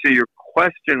heartbreaking. So your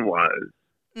question was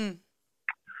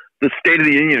the State of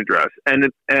the Union address,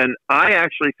 and I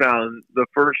actually found the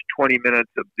first 20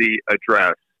 minutes of the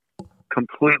address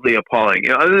completely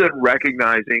appalling. Other than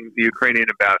recognizing the Ukrainian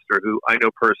ambassador, who I know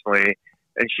personally,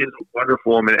 and she's a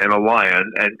wonderful woman and a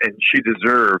lion, and she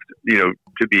deserved,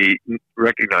 to be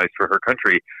recognized for her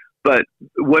country. But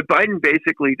what Biden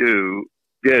basically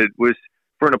did was,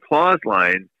 for an applause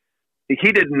line,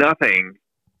 he did nothing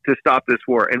to stop this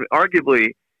war. And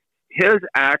arguably, his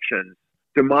actions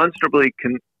demonstrably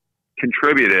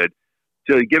contributed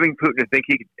to giving Putin to think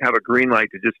he could have a green light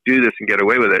to just do this and get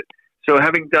away with it. So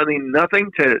having done nothing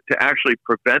to actually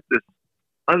prevent this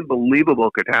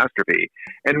unbelievable catastrophe,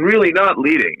 and really not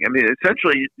leading. I mean,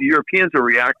 essentially, the Europeans are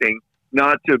reacting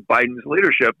not to Biden's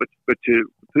leadership, but to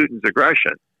Putin's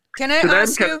aggression. Can I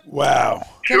ask you? Wow.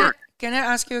 Sure. Can I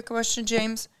ask you a question,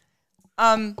 James?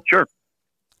 Sure.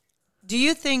 Do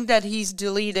you think that he's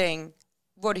deleting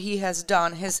what he has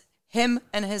done, him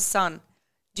and his son?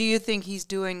 Do you think he's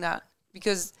doing that?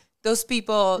 Because those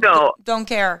people don't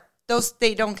care.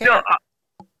 They don't care. No,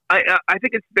 I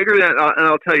think it's bigger than, and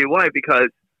I'll tell you why. Because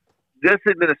this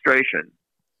administration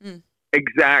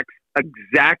exacts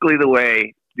exactly the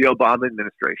way the Obama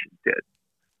administration did.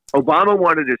 Obama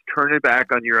wanted to turn it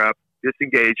back on Europe,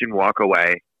 disengage, and walk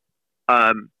away.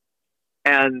 And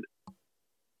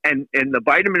the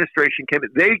Biden administration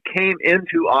came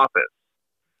into office,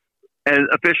 and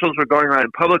officials were going around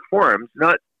in public forums,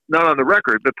 not on the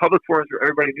record, but public forums where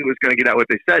everybody knew was going to get out what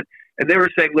they said. And they were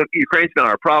saying, look, Ukraine's not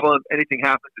our problem. Anything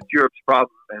happens, it's Europe's problem.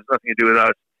 It has nothing to do with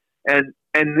us. And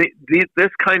this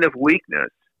kind of weakness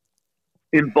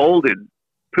emboldened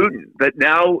Putin, that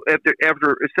now,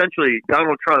 after essentially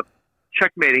Donald Trump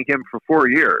checkmating him for 4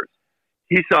 years,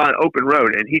 he saw an open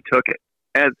road and he took it.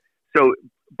 And so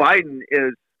Biden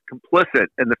is complicit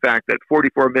in the fact that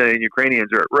 44 million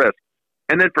Ukrainians are at risk.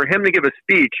 And then for him to give a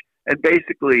speech and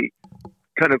basically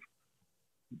kind of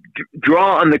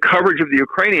draw on the coverage of the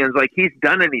Ukrainians like he's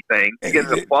done anything to get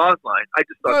an applause line, I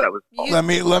just thought that was false. Let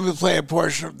me play a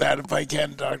portion of that if I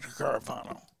can, Dr.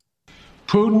 Carafano.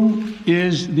 Putin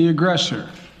is the aggressor.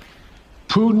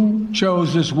 Putin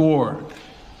chose this war,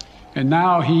 and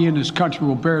now he and his country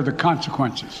will bear the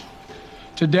consequences.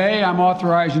 Today, I'm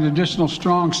authorizing additional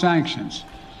strong sanctions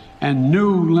and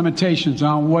new limitations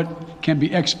on what can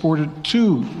be exported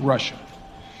to Russia.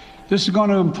 This is going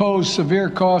to impose severe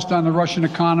cost on the Russian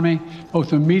economy,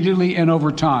 both immediately and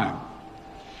over time.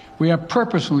 We have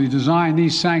purposely designed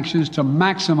these sanctions to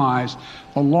maximize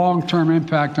the long-term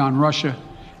impact on Russia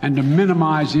and to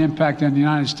minimize the impact on the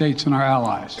United States and our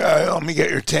allies. Let me get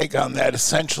your take on that.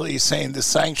 Essentially, he's saying the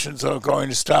sanctions are going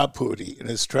to stop Putin in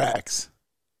his tracks.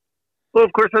 Well,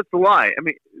 of course, that's a lie. I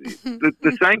mean,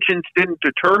 the sanctions didn't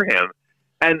deter him,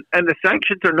 and the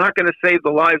sanctions are not going to save the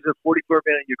lives of 44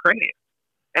 million Ukrainians.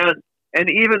 And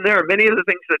even there, many of the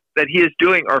things that he is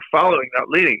doing are following, not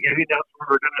leading. If he announced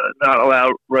we're going to not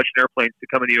allow Russian airplanes to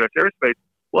come into U.S. airspace,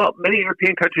 well, many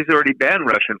European countries already banned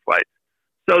Russian flights.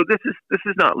 So this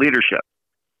is not leadership.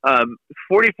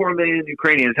 44 million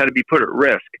Ukrainians had to be put at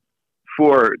risk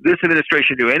for this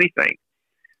administration to do anything.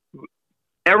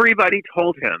 Everybody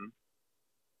told him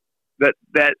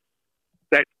that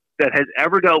has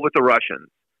ever dealt with the Russians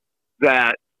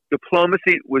that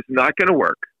diplomacy was not going to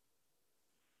work,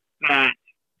 that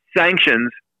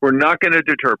sanctions were not going to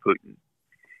deter Putin.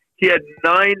 He had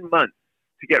 9 months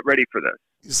to get ready for this.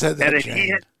 You said that, and if James. he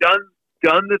had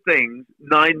done the things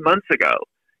 9 months ago,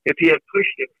 if he had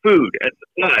pushed in food and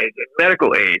supplies and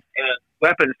medical aid and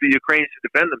weapons for the Ukrainians to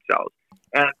defend themselves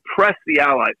and pressed the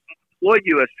allies, deployed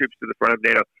U.S. troops to the front of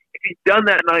NATO, if he'd done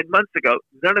that 9 months ago,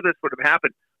 none of this would have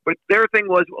happened. But their thing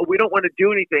was, well, we don't want to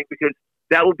do anything because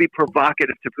that would be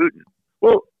provocative to Putin.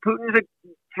 Well, Putin's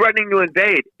threatening to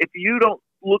invade. If you don't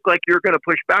look like you're going to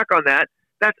push back on that,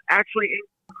 that's actually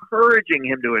encouraging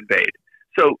him to invade.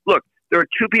 So, look, there are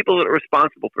two people that are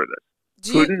responsible for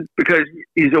this. Putin, because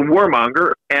he's a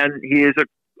warmonger and he is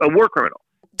a war criminal.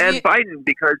 And Biden,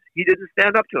 because he didn't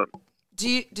stand up to him.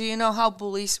 Do you know how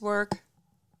bullies work?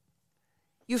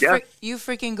 You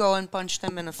freaking go and punch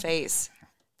them in the face.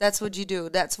 That's what you do.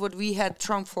 That's what we had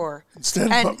Trump for.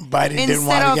 Biden didn't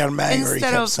want to get him angry, he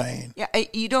kept saying. Yeah,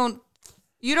 you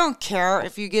don't care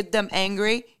if you get them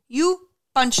angry. You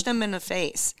punch them in the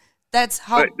face. That's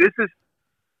how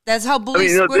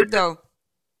bullies work, though.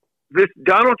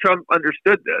 Donald Trump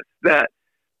understood this, that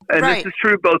And Right. this is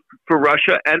true both for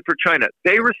Russia and for China.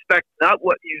 They respect not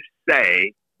what you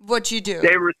say, What you do.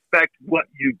 they respect what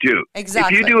you do.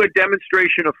 Exactly. If you do a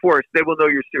demonstration of force, they will know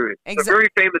you're serious. A very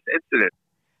famous incident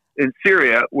in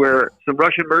Syria where some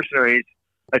Russian mercenaries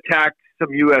attacked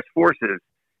some U.S. forces,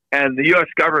 and the U.S.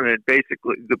 government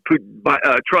basically,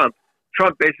 Trump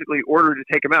basically ordered to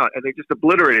take them out, and they just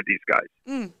obliterated these guys.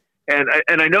 Mm.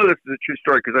 And I know this is a true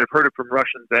story because I've heard it from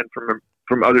Russians and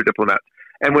from other diplomats.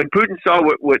 And when Putin saw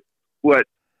what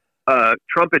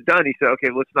Trump had done, he said, "Okay,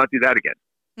 let's not do that again."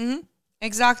 Mm-hmm.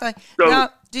 Exactly. So, now,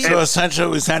 So essentially,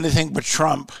 it was anything but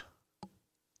Trump.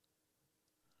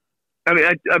 I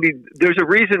mean, there's a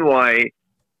reason why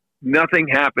nothing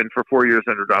happened for 4 years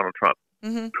under Donald Trump.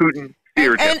 Mm-hmm. Putin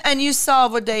feared him. And you saw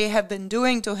what they have been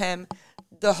doing to him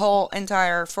the whole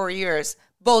entire 4 years.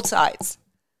 Both sides.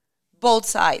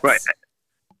 Right.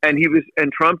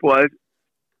 And Trump was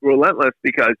relentless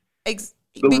because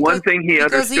one thing he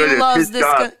understood is his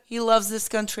job. He loves this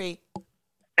country.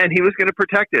 And he was going to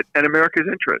protect it and America's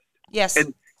interest. Yes.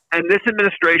 And this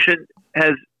administration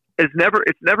it's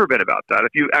never been about that.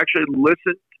 If you actually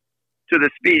listen to the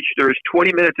speech, there was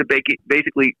 20 minutes of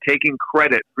basically taking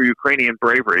credit for Ukrainian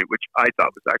bravery, which I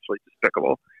thought was actually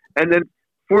despicable. And then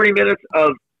 40 minutes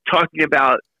of talking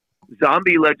about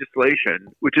zombie legislation,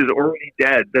 which is already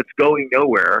dead, that's going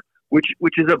nowhere, which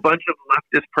is a bunch of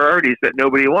leftist priorities that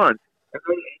nobody wants. And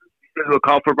then because of a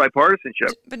call for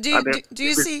bipartisanship. But do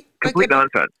you see complete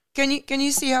nonsense? Can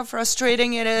you see how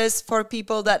frustrating it is for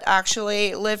people that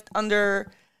actually lived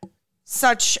under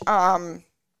such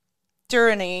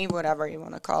tyranny, whatever you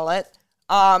want to call it,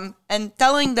 and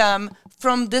telling them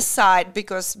from this side,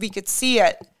 because we could see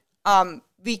it,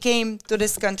 we came to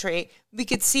this country, we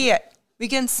could see it, we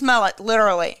can smell it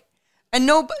literally, and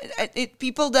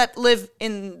people that live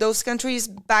in those countries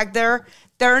back there,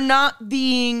 they're not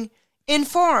being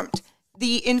informed.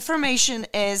 The information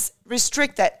is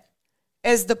restricted.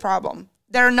 Is the problem?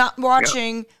 They're not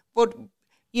watching what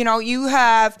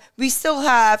we still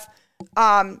have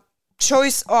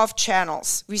choice of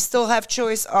channels. We still have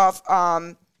choice of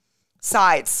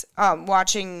sides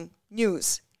watching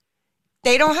news.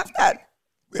 They don't have that.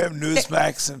 We have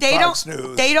Newsmax and Fox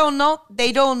News. They don't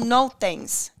know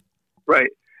things.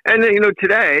 Right. And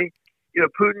today,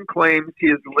 Putin claims he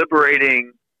is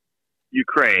liberating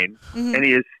Ukraine, Mm-hmm. and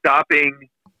he is stopping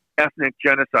ethnic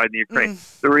genocide in Ukraine.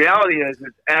 The reality is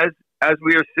as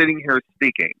we are sitting here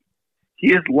speaking,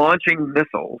 he is launching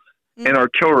missiles and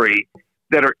artillery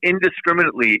that are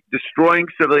indiscriminately destroying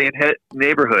civilian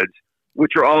neighborhoods,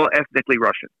 which are all ethnically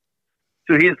Russian.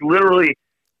 So he is literally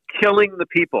killing the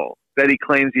people that he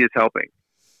claims he is helping.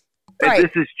 Right. And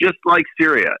this is just like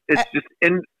Syria. It's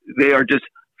they are just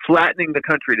flattening the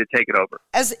country to take it over.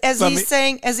 As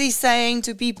he's saying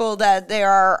to people that they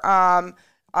are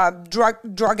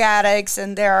drug addicts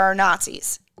and they are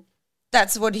Nazis.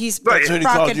 That's what he's That's what he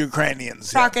called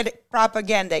Ukrainians.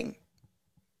 Propaganding.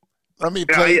 Let me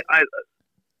play.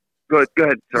 Go ahead,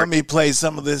 sir. Let me play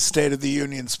some of this State of the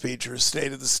Union speech or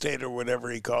State of the State or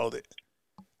whatever he called it.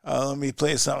 Let me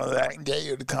play some of that and get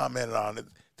you to comment on it.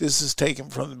 This is taken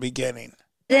from the beginning.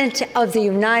 President of the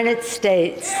United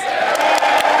States.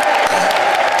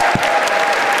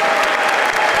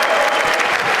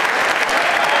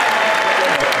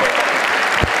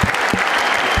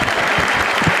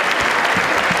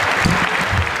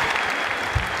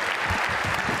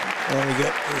 Let me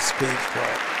get this speech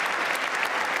part.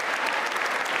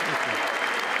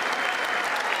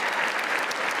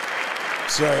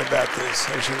 Sorry about this.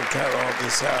 I should have cut all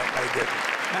this out. I didn't.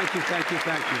 Thank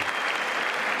you.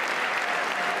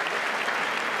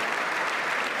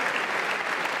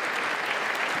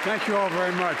 Thank you all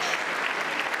very much.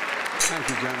 Thank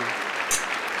you, General.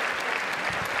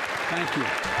 Thank you.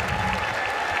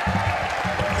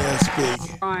 Yes,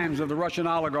 speak. Crimes of the Russian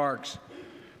oligarchs.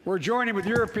 We're joining with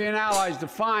European allies to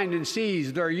find and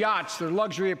seize their yachts, their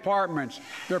luxury apartments,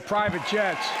 their private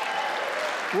jets.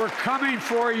 We're coming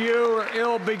for you,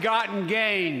 ill-begotten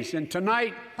gains. And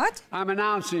tonight, I'm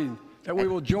announcing that we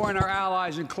will join our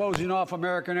allies in closing off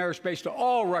American airspace to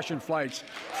all Russian flights,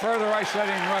 further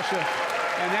isolating Russia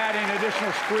and adding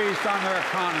additional squeeze on their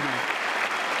economy.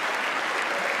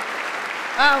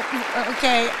 Oh,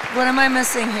 okay. What am I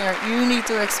missing here? You need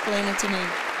to explain it to me.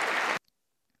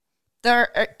 They're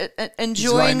enjoying. He's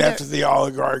going after the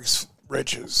oligarchs'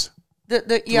 riches.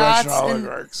 The yachts, Russian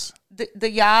oligarchs. The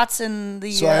yachts and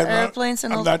the airplanes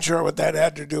and all. I'm not sure what that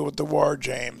had to do with the war,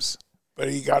 James, but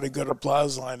he got a good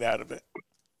applause line out of it.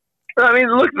 I mean,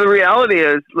 look, the reality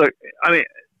is,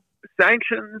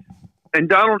 sanctions, and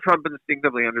Donald Trump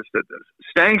instinctively understood this.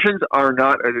 Sanctions are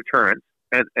not a deterrent,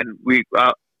 and we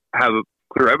have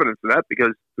clear evidence of that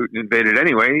because Putin invaded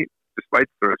anyway, despite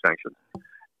the threat of sanctions.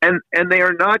 And they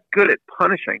are not good at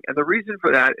punishing. And the reason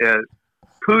for that is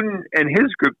Putin and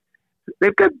his group,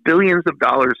 they've got billions of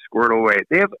dollars squirreled away.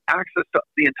 They have access to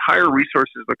the entire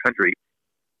resources of the country.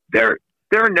 They're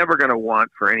never going to want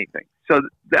for anything. So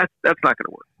that's not going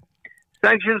to work.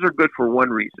 Sanctions are good for one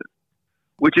reason,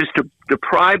 which is to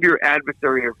deprive your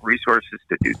adversary of resources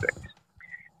to do things.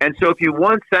 And so if you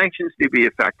want sanctions to be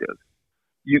effective,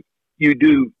 you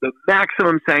do the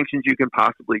maximum sanctions you can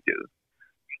possibly do,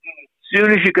 as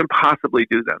soon as you can possibly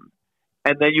do them,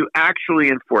 and then you actually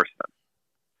enforce them.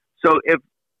 So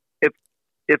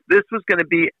if this was going to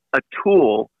be a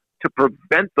tool to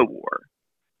prevent the war,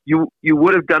 you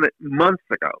would have done it months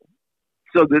ago.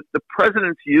 So that the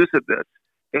president's use of this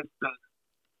is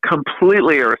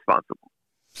completely irresponsible.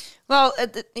 Well,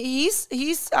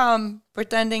 he's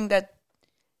pretending that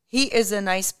he is a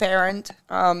nice parent.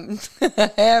 I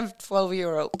have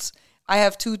 12-year-olds. I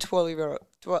have two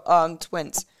 12-year-old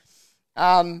twins,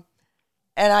 and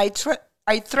I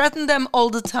threaten them all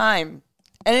the time,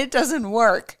 and it doesn't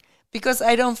work because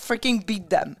I don't freaking beat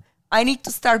them. I need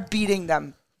to start beating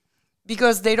them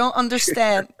because they don't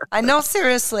understand. I know,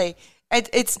 seriously.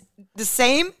 It's the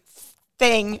same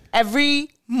thing every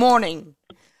morning.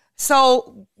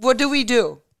 So what do we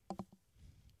do?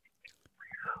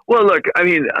 Well, look, I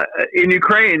mean, in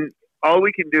Ukraine, all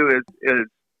we can do is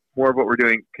more of what we're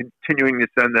doing, continuing to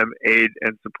send them aid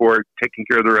and support, taking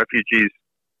care of the refugees.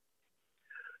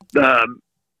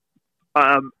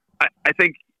 I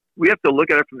think we have to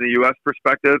look at it from the U.S.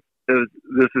 perspective.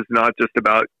 This is not just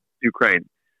about Ukraine.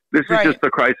 This is just the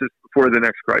crisis before the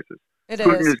next crisis.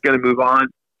 Putin is going to move on.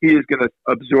 He is going to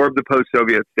absorb the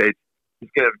post-Soviet states. He's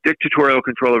going to have dictatorial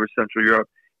control over Central Europe.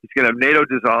 He's going to have NATO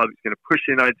dissolve. He's going to push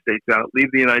the United States out,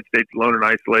 leave the United States alone and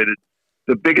isolated.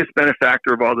 The biggest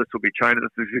benefactor of all this will be China.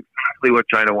 This is exactly what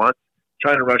China wants.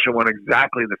 China and Russia want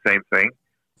exactly the same thing.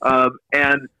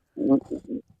 And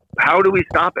how do we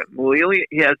stop him? Well,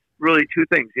 he has really two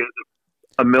things. He has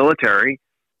a military,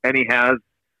 and he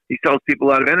sells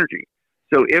people out of energy.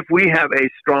 So if we have a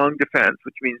strong defense,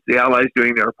 which means the Allies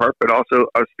doing their part, but also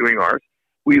us doing ours,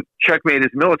 we checkmate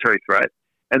his military threat.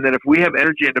 And then if we have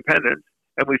energy independence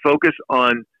and we focus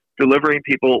on delivering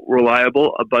people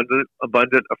reliable, abundant,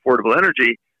 affordable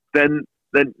energy, then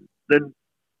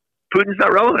Putin's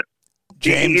not relevant.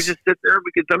 James, he can just sit there and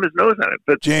we can thumb his nose at it.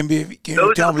 But James, can those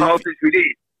you tell are the me? policies we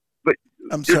need. But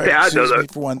I'm just sorry, to add, excuse me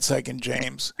for 1 second,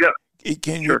 James. Yeah.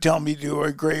 Can you tell me, do you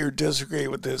agree or disagree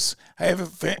with this? I have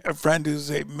a friend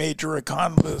who's a major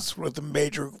economist with a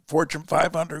major Fortune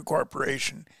 500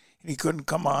 corporation, and he couldn't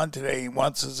come on today. He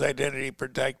wants his identity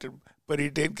protected, but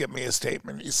he did give me a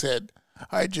statement. He said,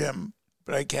 "Hi, Jim,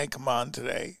 but I can't come on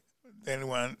today."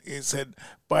 He said,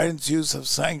 Biden's use of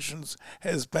sanctions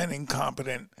has been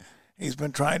incompetent. He's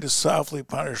been trying to softly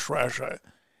punish Russia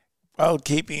while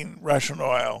keeping Russian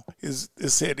oil.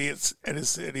 This idiots and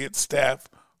his idiot staff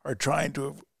are trying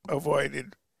to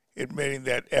avoid admitting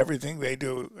that everything they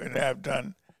do and have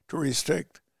done to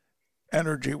restrict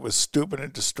energy was stupid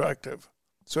and destructive.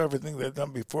 So everything they've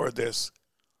done before this,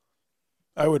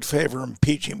 I would favor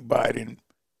impeaching Biden,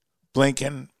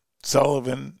 Blinken,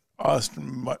 Sullivan,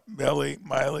 Austin,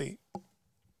 Miley,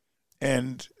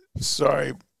 and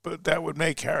sorry, but that would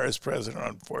make Harris president,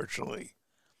 unfortunately.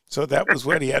 So that was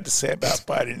what he had to say about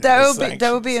Biden.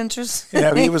 That would be interesting.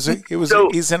 Yeah,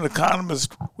 he's an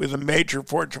economist with a major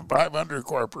Fortune 500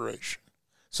 corporation.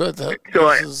 So this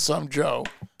is some Joe.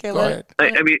 Okay, Go ahead.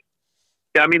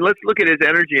 I mean, let's look at his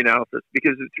energy analysis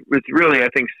because it's really, I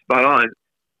think, spot on.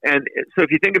 And so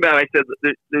if you think about it, I said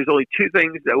there's only two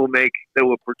things that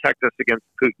will protect us against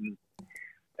Putin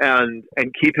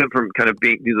and keep him from kind of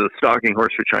being the stalking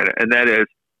horse for China, and that is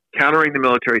countering the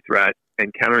military threat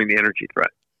and countering the energy threat.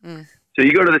 Mm. So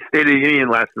you go to the State of the Union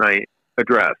last night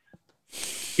address.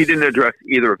 He didn't address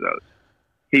either of those.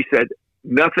 He said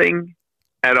nothing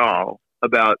at all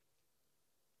about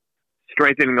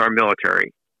strengthening our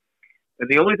military. And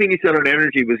the only thing he said on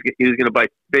energy was he was going to buy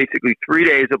basically 3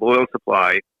 days of oil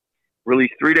supply,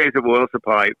 release 3 days of oil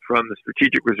supply from the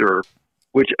strategic reserve,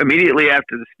 which immediately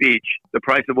after the speech, the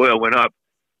price of oil went up,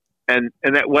 and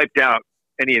that wiped out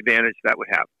any advantage that would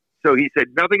have. So he said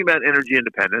nothing about energy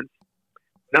independence,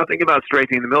 nothing about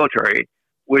strengthening the military,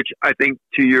 which I think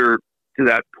to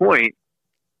that point,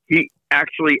 the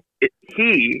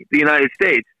United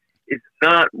States, is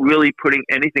not really putting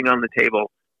anything on the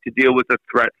table to deal with the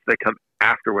threats that come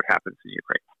after what happens in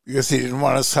Ukraine. Because he didn't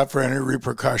want to suffer any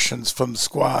repercussions from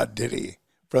Squad, did he?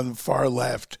 From the far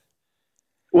left.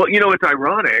 Well, what's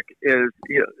ironic is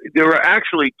there were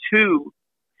actually two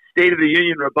State of the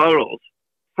Union rebuttals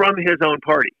from his own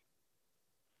party.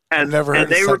 And never heard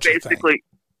and they of were such a thing. basically,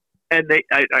 and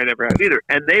I never have either.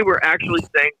 And they were actually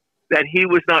saying that he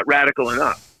was not radical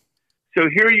enough. So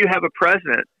here you have a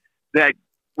president that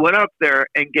went up there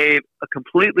and gave a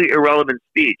completely irrelevant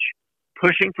speech,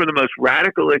 pushing for the most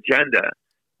radical agenda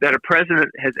that a president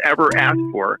has ever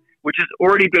asked for, which has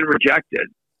already been rejected.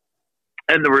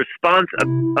 And the response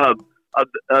of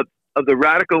the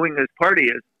radical wing of his party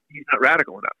is he's not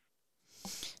radical enough.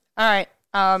 All right.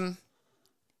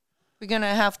 We're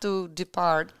gonna have to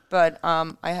depart, but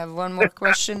I have one more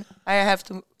question. I have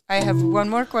one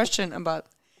more question about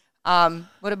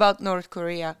what about North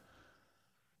Korea?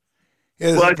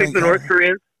 Well, I think the North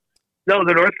Koreans are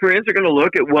going to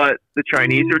look at what the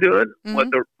Chinese are doing,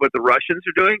 what the Russians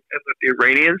are doing, and what the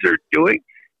Iranians are doing,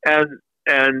 and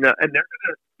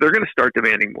they're going to start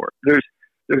demanding more. There's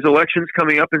elections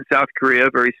coming up in South Korea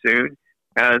very soon,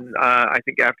 and I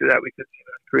think after that we could see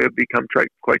North Korea become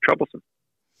quite troublesome.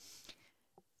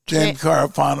 James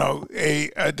Carafano,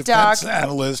 a defense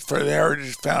analyst for the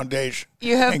Heritage Foundation.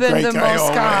 You have been the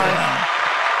most kind.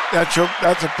 That's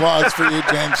applause for you,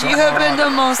 James. You have been the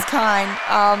most kind.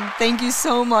 Thank you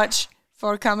so much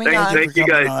for coming on. Thank you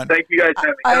guys. Thank you guys.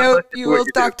 I hope you will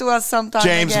talk to us sometime.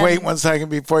 James, again. wait 1 second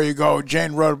before you go.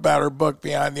 Jane wrote about her book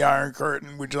Behind the Iron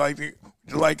Curtain. Would you like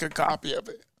a copy of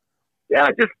it? Yeah,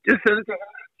 just send it to her.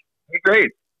 Be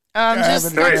great.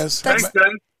 Just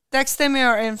text him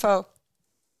your info.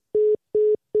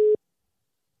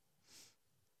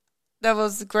 That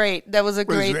was great. That was a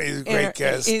great. He's a great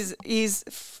guest.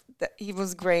 He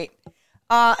was great.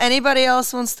 Anybody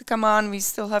else wants to come on? We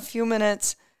still have a few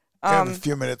minutes. We have a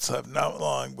few minutes left. Not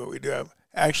long, but we do have.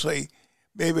 Actually,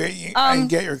 maybe I can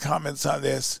get your comments on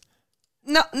this.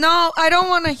 No, I don't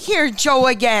want to hear Joe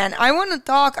again. I want to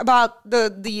talk about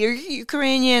the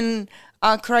Ukrainian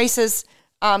crisis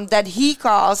that he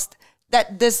caused,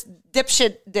 that this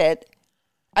dipshit did.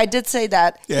 I did say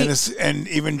that. Yeah, and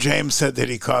even James said that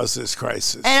he caused this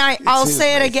crisis. And I'll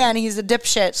say it again. He's a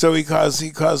dipshit. So he caused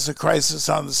the crisis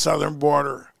on the southern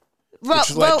border,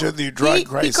 which led to the drug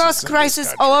crisis. He caused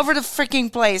crisis all over the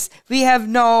freaking place. We have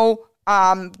no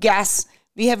gas.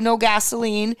 We have no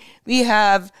gasoline. We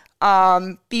have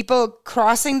people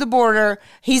crossing the border.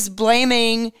 He's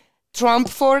blaming Trump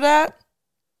for that.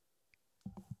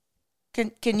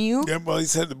 Can you? Yeah, well, he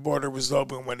said the border was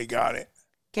open when he got it.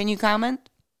 Can you comment?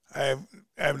 I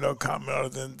have no comment other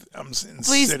than I'm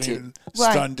sitting in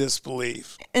stunned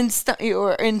disbelief.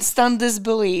 You're in stunned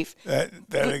disbelief. That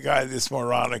a guy this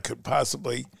moronic could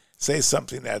possibly say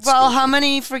something that's stupid. How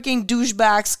many freaking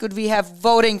douchebags could we have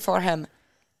voting for him?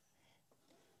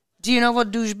 Do you know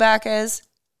what douchebag is?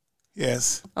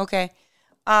 Yes. Okay.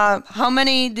 How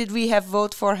many did we have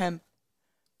vote for him?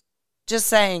 Just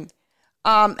saying.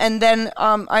 And then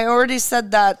I already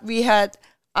said that we had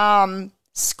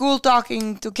school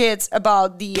talking to kids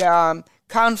about the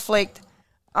conflict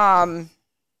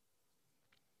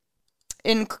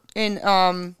in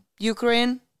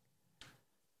Ukraine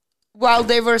while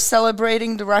they were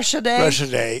celebrating the Russia Day. Russia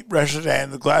Day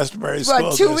and the Glastonbury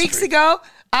School District. 2 weeks ago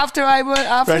after I went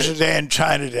Russia Day and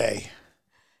China Day.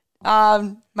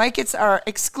 My kids are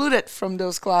excluded from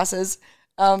those classes.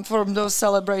 From those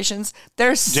celebrations.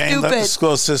 They're stupid. Jane let the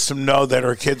school system know that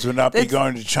her kids would not be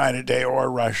going to China Day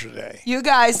or Russia Day. You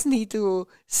guys need to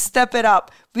step it up.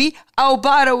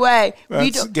 By the way,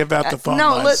 let's give out the phone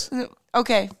lines.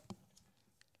 Okay.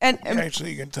 And actually,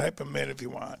 you can type them in if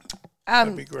you want.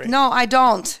 That'd be great. No, I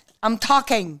don't. I'm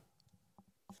talking.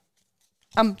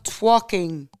 I'm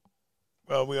talking.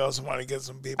 Well, we also want to get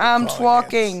some people. I'm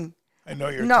talking. I know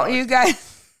you're. No, talking. you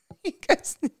guys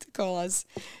need to call us.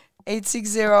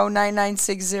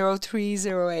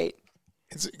 860-996-0308.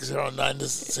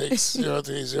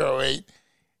 860-996-0308.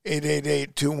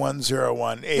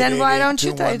 888-2101. Then why don't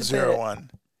you type it?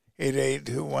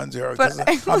 888-2101.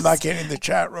 Because I'm not getting the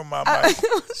chat room on my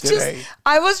today.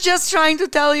 I was just trying to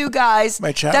tell you guys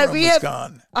my chat that room we is have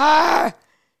gone.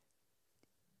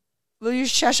 Will you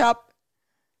shush up?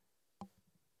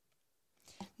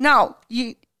 No,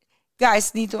 you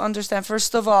guys need to understand.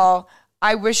 First of all,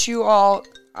 I wish you all.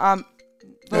 Well,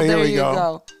 there you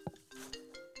go.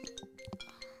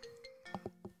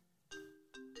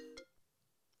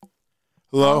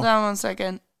 Hello? Hold on 1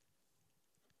 second.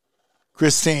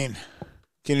 Christine,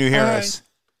 can you hear us?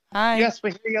 Hi. Yes,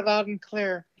 we hear you loud and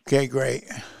clear. Okay, great.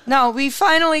 Now, we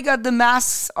finally got the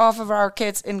masks off of our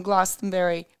kids in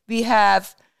Glastonbury. We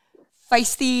have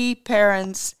feisty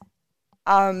parents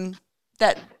that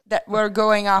were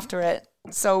going after it.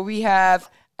 So we have...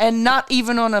 And not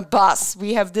even on a bus.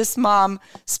 We have this mom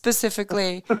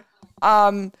specifically.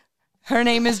 Her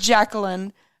name is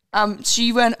Jacqueline.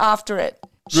 She went after it.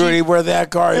 Rudy, where the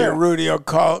heck are you? Rudy,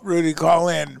 call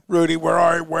in. Rudy,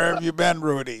 where have you been,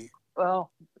 Rudy?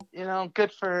 Well,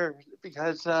 good for her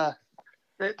because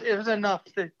it was enough.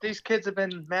 These kids have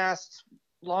been masked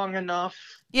long enough.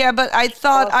 Yeah, but I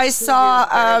thought I saw.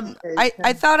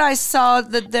 I thought I saw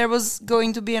that there was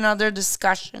going to be another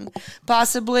discussion,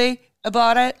 possibly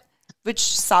about it, which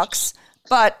sucks.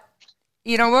 But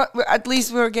you know what? At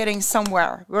least we're getting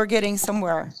somewhere.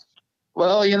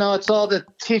 Well, it's all the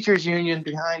teachers' union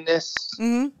behind this.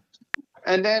 Mm-hmm.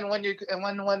 And then when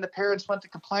the parents went to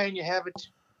complain, you have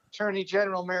Attorney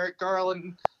General Merrick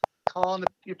Garland calling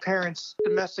your parents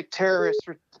domestic terrorists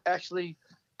for actually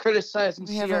criticizing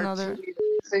We have CRT. another.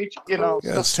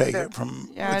 Let's take it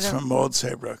from. It's from Old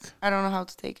Saybrook. I don't know how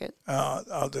to take it.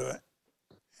 I'll do it.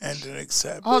 And an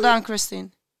accept. Hold on,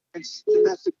 Christine. It's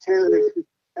domestic terrorists.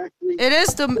 It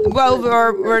is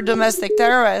we're domestic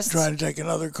terrorists. Trying to take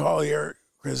another call here,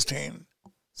 Christine.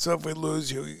 So if we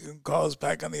lose you, you can call us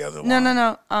back on the other line.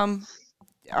 No.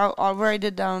 I'll write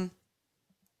it down.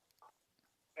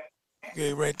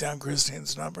 Okay, write down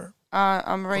Christine's number.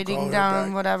 I'm writing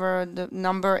down whatever the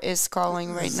number is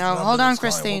calling right now. Hold on,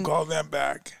 Christine. We'll call them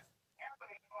back.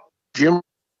 Jim?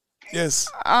 Yes.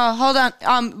 Hold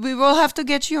on. We will have to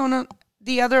get you on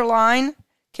the other line.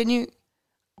 Can you?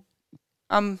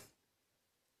 Is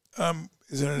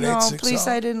it an No, 860? please,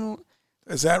 I didn't.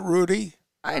 Is that Rudy?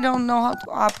 I don't know how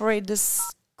to operate this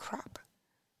crap.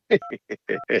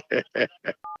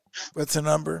 What's the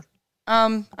number?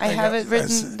 I have it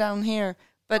written down here,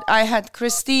 but I had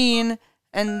Christine,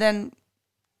 and then,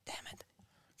 damn it.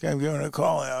 Okay, I'm giving a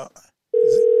call out.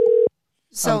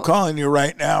 So I'm calling you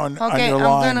right now on your line. Okay, I'm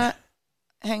gonna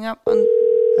hang up on.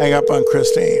 Hang up on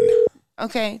Christine.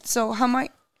 Okay, so how am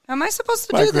I supposed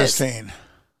to Bye, do this? Christine.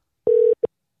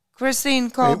 Christine,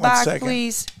 call Wait 1 back, second.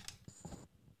 please.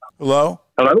 Hello?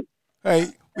 Hello? Hey,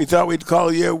 we thought we'd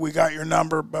call you. We got your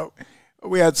number, but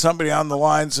we had somebody on the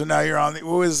line, so now you're on the...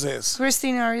 Who is this?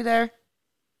 Christine, are you there?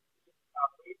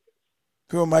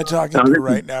 Who am I talking to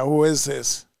right now? Who is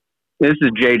this? This is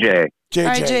JJ. JJ.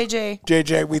 Hi, JJ.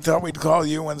 JJ, we thought we'd call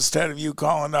you instead of you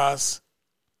calling us.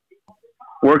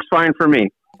 Works fine for me.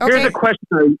 Okay. Here's a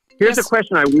question. Here's a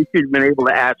question I wish you'd been able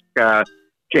to ask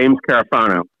James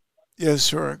Carafano. Yes,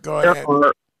 sure. Go ahead.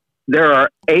 There are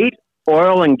 8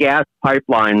 oil and gas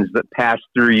pipelines that pass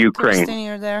through Ukraine. Christine,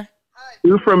 you're there.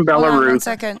 2 from Hold on 1 Belarus,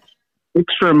 second.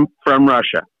 6 from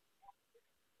Russia.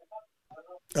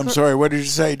 I'm sorry, what did you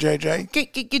say,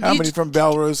 JJ? How many from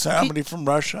Belarus? How many from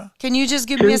Russia? Can you just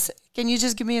give me a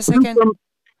second?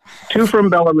 2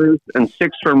 from Belarus and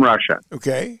 6 from Russia.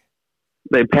 Okay.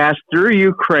 They pass through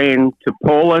Ukraine to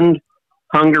Poland,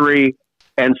 Hungary,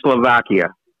 and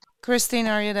Slovakia. Christine,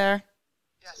 are you there?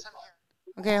 Yes, I'm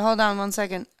here. Okay, hold on 1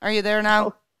 second. Are you there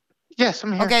now? Yes,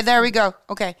 I'm here. Okay, there we go.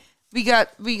 Okay. We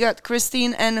got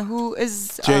Christine and who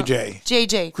is JJ.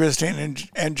 JJ. Christine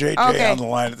and JJ Okay. on the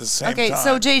line at the same time. Okay,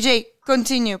 so JJ,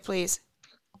 continue, please.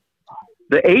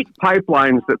 The 8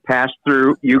 pipelines that pass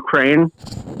through Ukraine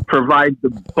provide the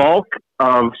bulk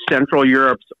of Central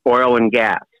Europe's oil and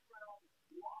gas.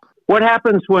 What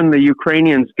happens when the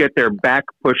Ukrainians get their back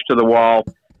pushed to the wall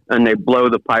and they blow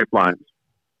the pipelines?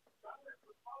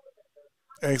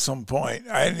 Excellent point.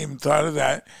 I hadn't even thought of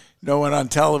that. No one on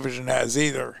television has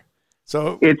either.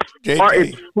 So It's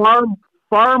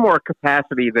far more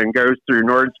capacity than goes through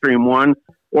Nord Stream 1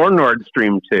 or Nord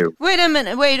Stream 2. Wait a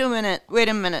minute.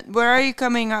 Where are you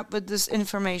coming up with this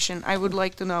information? I would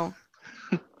like to know.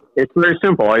 It's very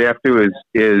simple. All you have to do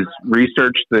is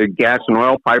research the gas and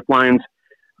oil pipelines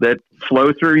that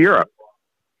flow through Europe.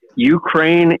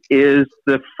 Ukraine is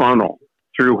the funnel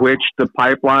through which the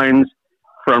pipelines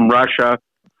from Russia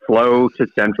flow to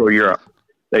Central Europe.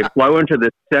 They flow into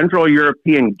the Central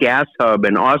European gas hub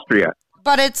in Austria,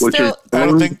 But it's which still.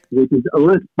 is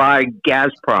owned by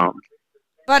Gazprom.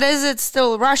 But is it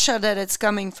still Russia that it's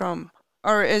coming from,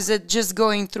 or is it just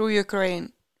going through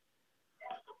Ukraine?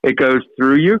 It goes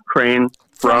through Ukraine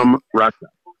from Russia.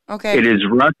 Okay. It is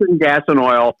Russian gas and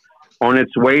oil on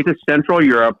its way to Central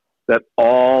Europe that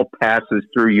all passes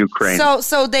through Ukraine.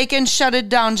 So they can shut it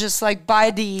down just like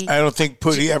by the. I don't think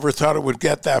Putin ever thought it would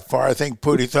get that far. I think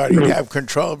Putin thought he'd have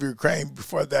control of Ukraine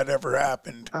before that ever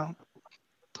happened. Oh.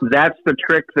 That's the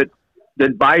trick that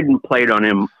Biden played on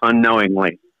him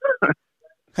unknowingly.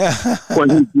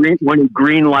 when he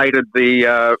green lighted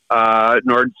the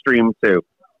Nord Stream 2.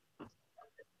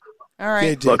 All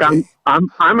right. Look, I'm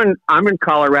in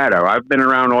Colorado. I've been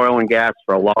around oil and gas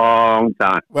for a long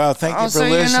time. Well, thank you for So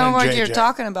listening, you know what JJ. you're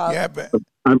talking about. Yeah, but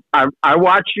I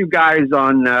watch you guys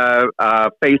on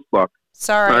Facebook.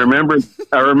 Sorry. I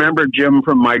remember Jim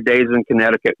from my days in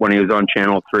Connecticut when he was on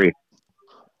Channel 3.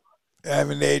 I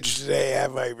haven't aged today,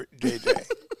 have I, JJ?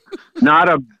 Not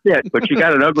a bit, but you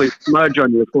got an ugly smudge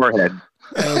on your forehead.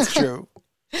 That's true.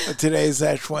 But today's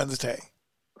Ash Wednesday.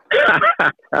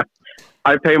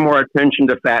 I pay more attention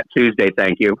to Fat Tuesday,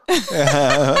 thank you.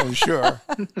 I'm sure.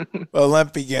 Well,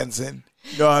 Lent begins in.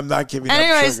 No, I'm not giving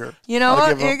up sugar. You know I'll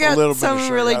what? give You up a got little bit of some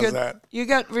sugar. really How's good. that? You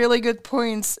got really good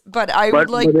points, but I would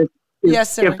like.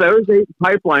 Yes, sir. If those 8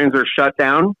 pipelines are shut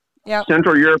down, Yep.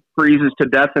 Central Europe freezes to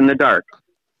death in the dark.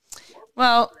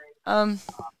 Well,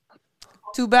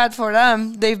 too bad for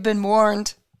them. They've been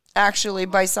warned, actually,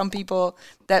 by some people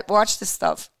that watch this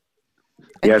stuff.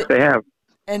 And Yes, they have.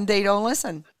 And they don't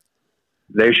listen.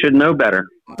 They should know better.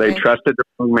 They Okay. trusted the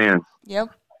wrong man. Yep.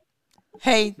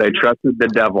 Hey. They trusted the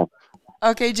devil.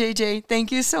 Okay, JJ.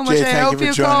 Thank you so much. Jay, I thank hope you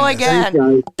you for call joining us.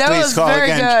 again. That Please was call very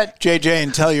again, good. JJ,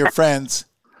 and tell your friends.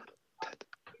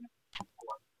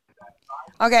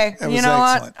 Okay, That you was know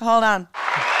excellent. what? Hold on.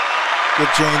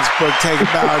 Get Jane's book. Take a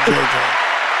bow,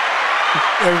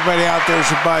 JJ. Everybody out there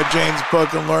should buy Jane's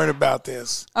book and learn about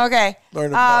this. Okay.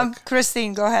 Learn about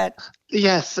Christine, go ahead.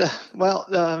 Yes. Well,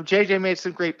 JJ made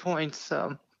some great points.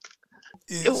 Some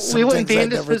We wouldn't things be I in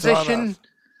this never thought position. of.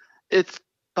 It's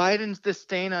Biden's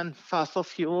disdain on fossil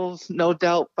fuels, no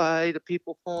doubt by the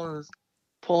people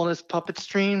pulling his puppet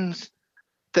strings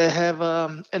that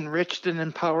have enriched and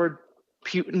empowered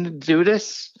Putin to do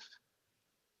this.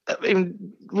 I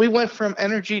mean, we went from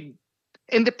energy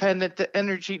independent to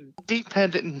energy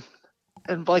dependent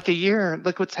in like a year.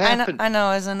 Look what's happened. I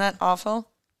know. Isn't that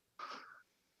awful?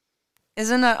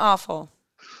 Isn't that awful?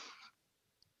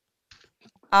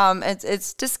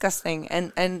 It's disgusting,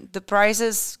 and the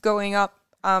prices going up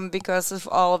because of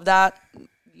all of that.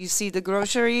 You see the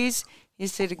groceries, you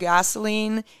see the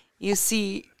gasoline, you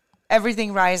see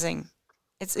everything rising.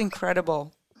 It's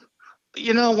incredible.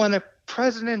 You know, when a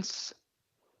president's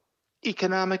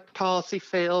economic policy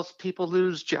fails, people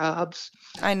lose jobs.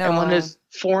 I know. And when his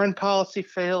foreign policy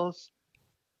fails,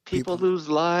 people lose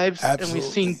lives. Absolutely. And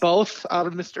we've seen both out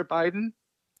of Mr. Biden.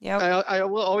 Yep. I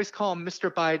will always call him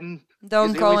Mr. Biden.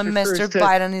 Don't because he call always him refers Mr. to-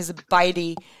 Biden. He's a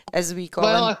Bitey, as we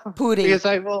call him. Pooty. Because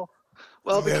I will.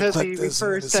 Well, You gotta because clip he this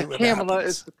and refers see to what Kamala happens.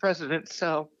 as the president.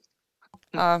 So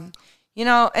You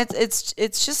know, it's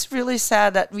just really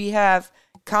sad that we have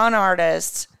con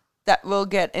artists that will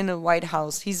get in the White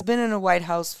House. He's been in the White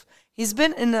House. He's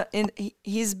been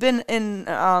he's been in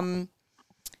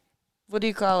what do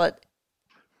you call it?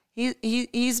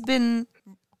 He's been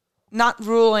not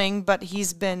ruling, but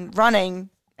he's been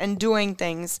running and doing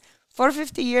things for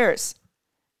 50 years.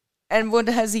 And what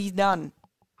has he done?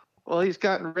 well, he's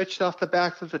gotten rich off the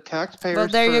backs of the taxpayers. Well,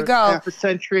 there you for go. Half a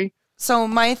century. So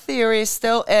my theory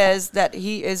still is that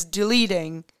he is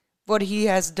deleting what he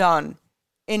has done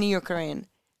in Ukraine.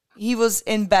 He was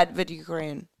in bed with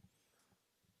Ukraine.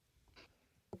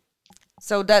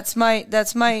 So that's my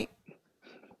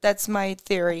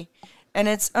theory, and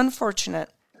it's unfortunate,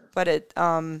 but it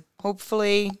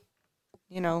hopefully,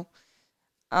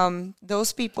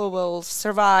 those people will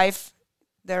survive.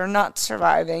 They're not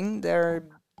surviving.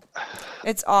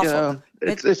 It's awful. Yeah,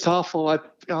 it's awful.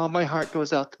 My heart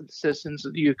goes out to the citizens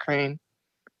of Ukraine.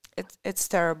 It's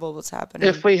terrible what's happening.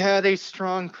 If we had a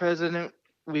strong president,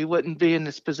 we wouldn't be in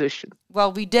this position.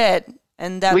 Well, we did,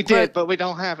 and that we did, but we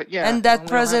don't have it yet. and that We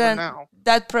don't have it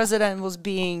now. president was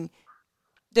being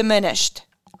diminished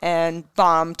and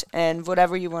bombed and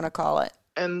whatever you want to call it.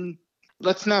 And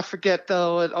let's not forget,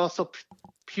 though, it also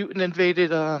Putin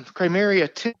invaded Crimea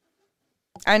too.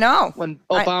 I know. When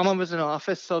Obama was in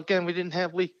office. So again, we didn't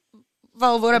have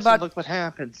Well, what about look what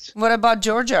happens? What about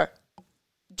Georgia?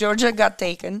 Georgia got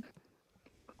taken,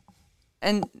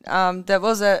 and that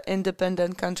was an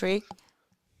independent country.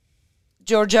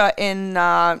 Georgia in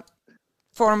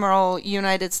former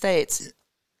United States.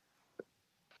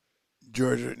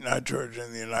 Georgia, not Georgia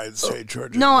in the United States.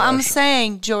 Georgia. No, in I'm Russia.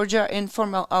 saying Georgia in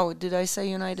former. Oh, did I say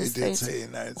United You did States? say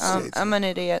United States. I'm an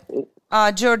idiot.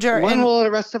 Georgia When in. will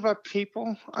the rest of our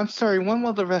people? I'm sorry. When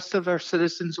will the rest of our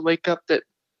citizens wake up that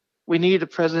we need a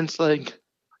president like?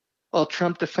 Well,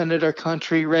 Trump defended our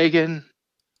country. Reagan.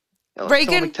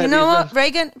 Reagan, you know what?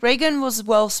 Reagan was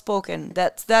well spoken.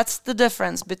 That's the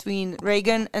difference between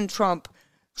Reagan and Trump.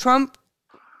 Trump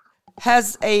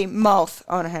has a mouth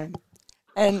on him,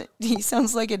 and he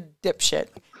sounds like a dipshit.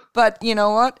 But you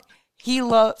know what? He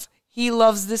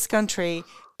loves this country,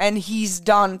 and he's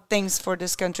done things for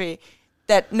this country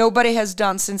that nobody has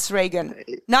done since Reagan.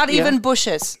 Not even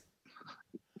Bushes.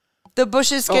 The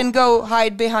Bushes can go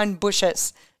hide behind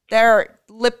bushes. They're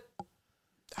lip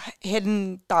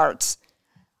hidden darts.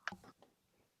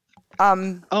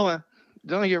 No,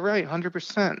 you're right,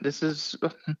 100%. This is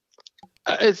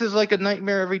like a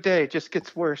nightmare every day. It just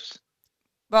gets worse.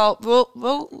 Well,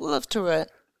 we'll live through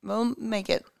it. We'll make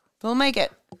it. We'll make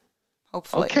it.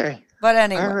 Hopefully. Okay. But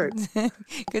anyway, All right.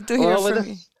 good to hear from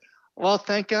you. Well,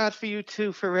 thank God for you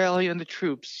two for rallying the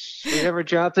troops. We have a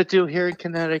job to do here in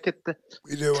Connecticut to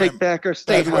We do. take back our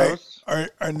state By the way, house.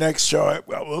 our next show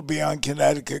will be on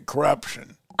Connecticut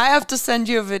corruption. I have to send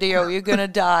you a video. You're gonna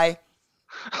die.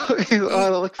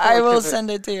 I will send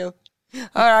it to you.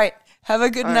 All right. Have a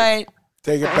good night.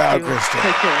 Take it back, Kristen.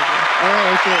 Take care. All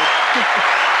right, good.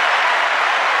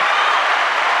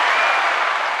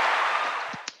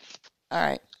 All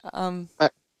right.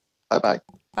 Bye-bye.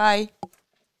 Bye.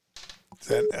 Is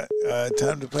that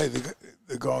time to play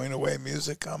the going away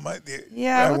music on my?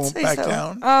 Yeah, I would won't say back so.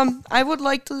 down. I would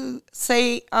like to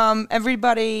say,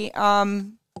 everybody,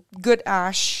 good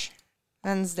Ash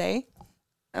Wednesday.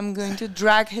 I'm going to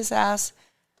drag his ass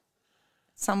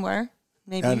somewhere,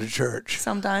 maybe Down to church.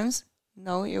 sometimes.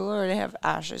 No, you already have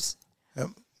ashes. Yep.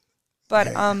 But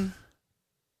Okay.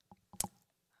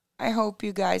 I hope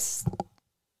you guys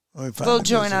Let me find will the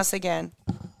join music. us again.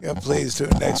 Yeah, please do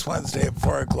it next Wednesday at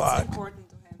 4 o'clock. Important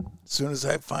to him. As soon as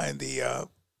I find the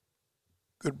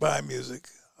goodbye music,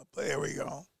 I'll play. Here we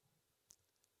go.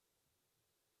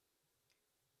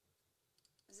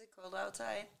 Is it cold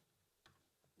outside?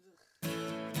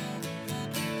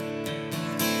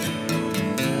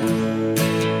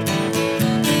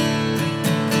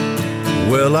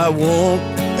 Well, I won't.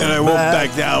 And I won't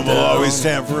back down. We'll always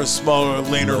stand for a smaller,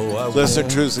 leaner, No, I less won't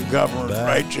intrusive government, back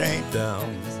right, Jane?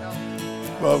 down.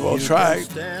 Well, we'll You try can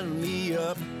stand me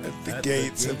up at the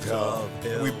gates of hell.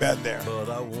 We've been there, but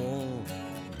I won't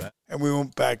back. and we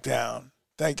won't back down.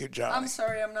 Thank you, Johnny. I'm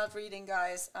sorry, I'm not reading,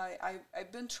 guys.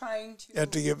 I've been trying to. You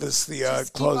have to give us the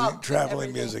just keep closing up with traveling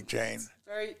everything. music, Jane.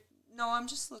 No, I'm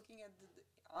just looking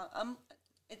at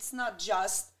it's not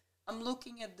just. I'm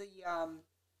looking at the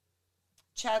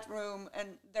chat room, and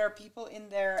there are people in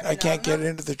there. I and can't I'm get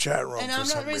into the chat room And for I'm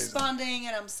some not reason. responding,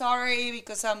 and I'm sorry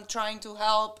because I'm trying to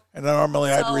help. And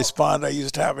normally I'd So- respond. I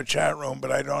used to have a chat room,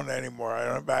 but I don't anymore. I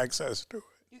don't have access to it.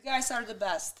 You guys are the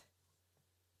best.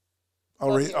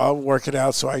 I'll work it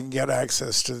out so I can get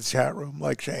access to the chat room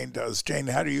like Jane does. Jane,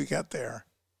 how do you get there?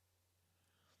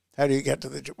 How do you get to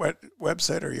the what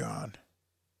website are you on?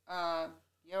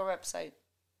 Your website.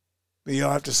 But you'll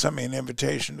have to send me an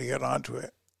invitation to get onto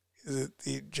it. Is it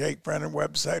the Jake Brennan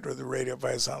website or the Radio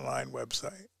Vice Online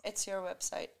website? It's your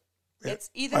website. Yeah, It's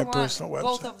either my one. personal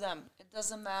Both website. of them. It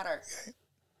doesn't matter.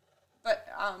 But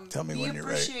Tell me we when you're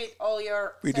ready. appreciate all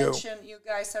your We do. attention. You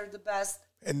guys are the best.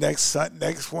 And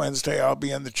next Wednesday, I'll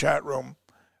be in the chat room.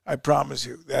 I promise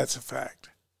you. That's a fact.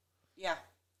 Yeah,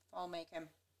 I'll make him.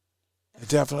 I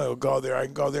definitely will go there. I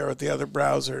can go there with the other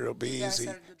browser. It'll be You guys easy.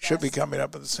 are the Should be best. coming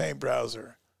up in the same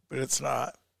browser, but it's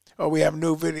not. Oh, we have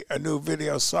a new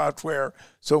video software.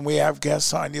 So when we have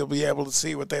guests on, you'll be able to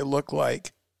see what they look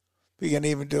like. We can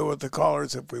even do it with the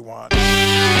callers if we want.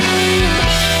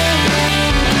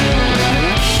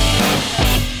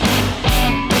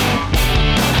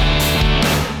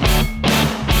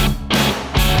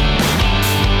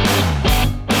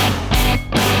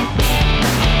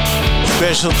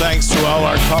 Special thanks to all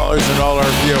our callers and all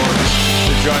our viewers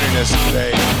for joining us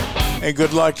today. And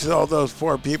good luck to all those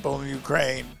poor people in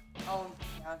Ukraine. Oh,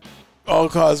 yeah. All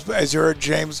cause, as you heard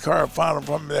James Carafano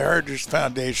from the Heritage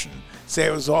Foundation say,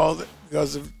 it was all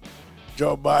because of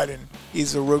Joe Biden.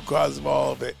 He's the root cause of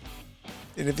all of it.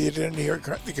 And if you didn't hear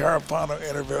the Carafano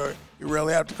interview, you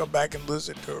really have to go back and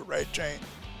listen to it, right, Jane?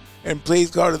 And please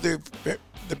go to the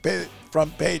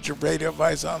front page of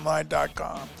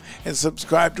RadioViceOnline.com and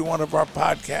subscribe to one of our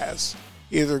podcasts,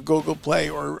 either Google Play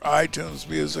or iTunes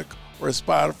Music or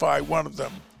Spotify, one of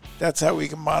them. That's how we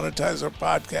can monetize our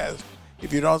podcast.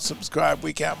 If you don't subscribe,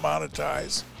 we can't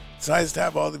monetize. It's nice to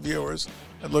have all the viewers,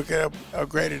 and look at how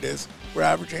great it is. We're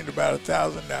averaging about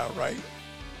 1,000 now, right?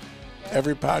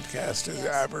 Every podcast is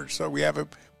average, so we have a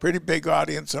pretty big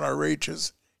audience in our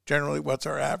reaches. Generally, what's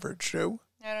our average, too?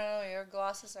 I don't know. Your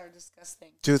glasses are disgusting.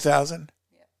 2,000?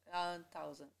 Yeah,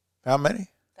 1,000. How many?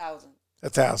 1,000.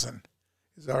 1,000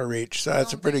 is our reach. So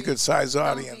that's a pretty good size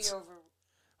audience.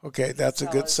 Okay, that's a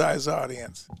good size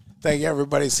audience. Thank you,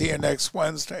 everybody. See you next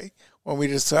Wednesday when we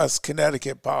discuss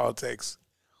Connecticut politics.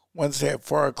 Wednesday at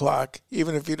 4 o'clock.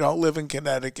 Even if you don't live in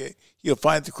Connecticut, you'll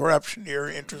find the corruption here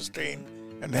interesting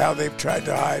and how they've tried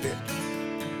to hide it.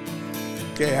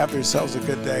 Okay, have yourselves a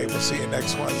good day. We'll see you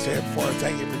next Wednesday at 4.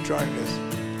 Thank you for joining us.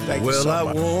 Thank you so Well,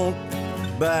 much. I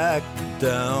won't back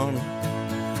down.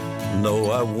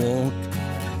 No, I won't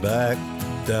back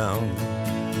down.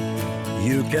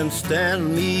 You can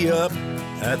stand me up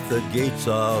at the gates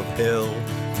of hell,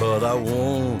 but I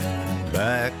won't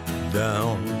back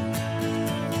down.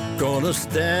 Gonna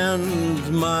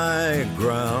stand my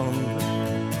ground,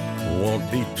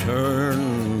 won't be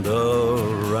turned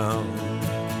around.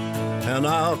 And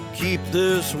I'll keep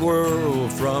this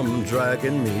world from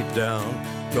dragging me down.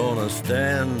 Gonna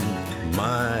stand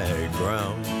my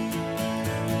ground,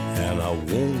 and I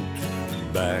won't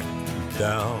back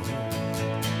down.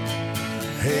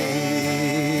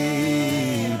 Hey,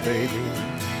 baby,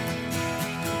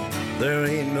 there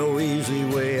ain't no easy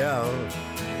way out.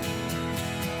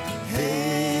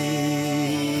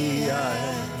 Hey,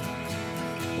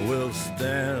 I will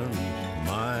stand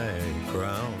my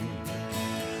ground,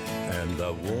 and I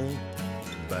won't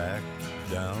back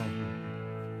down.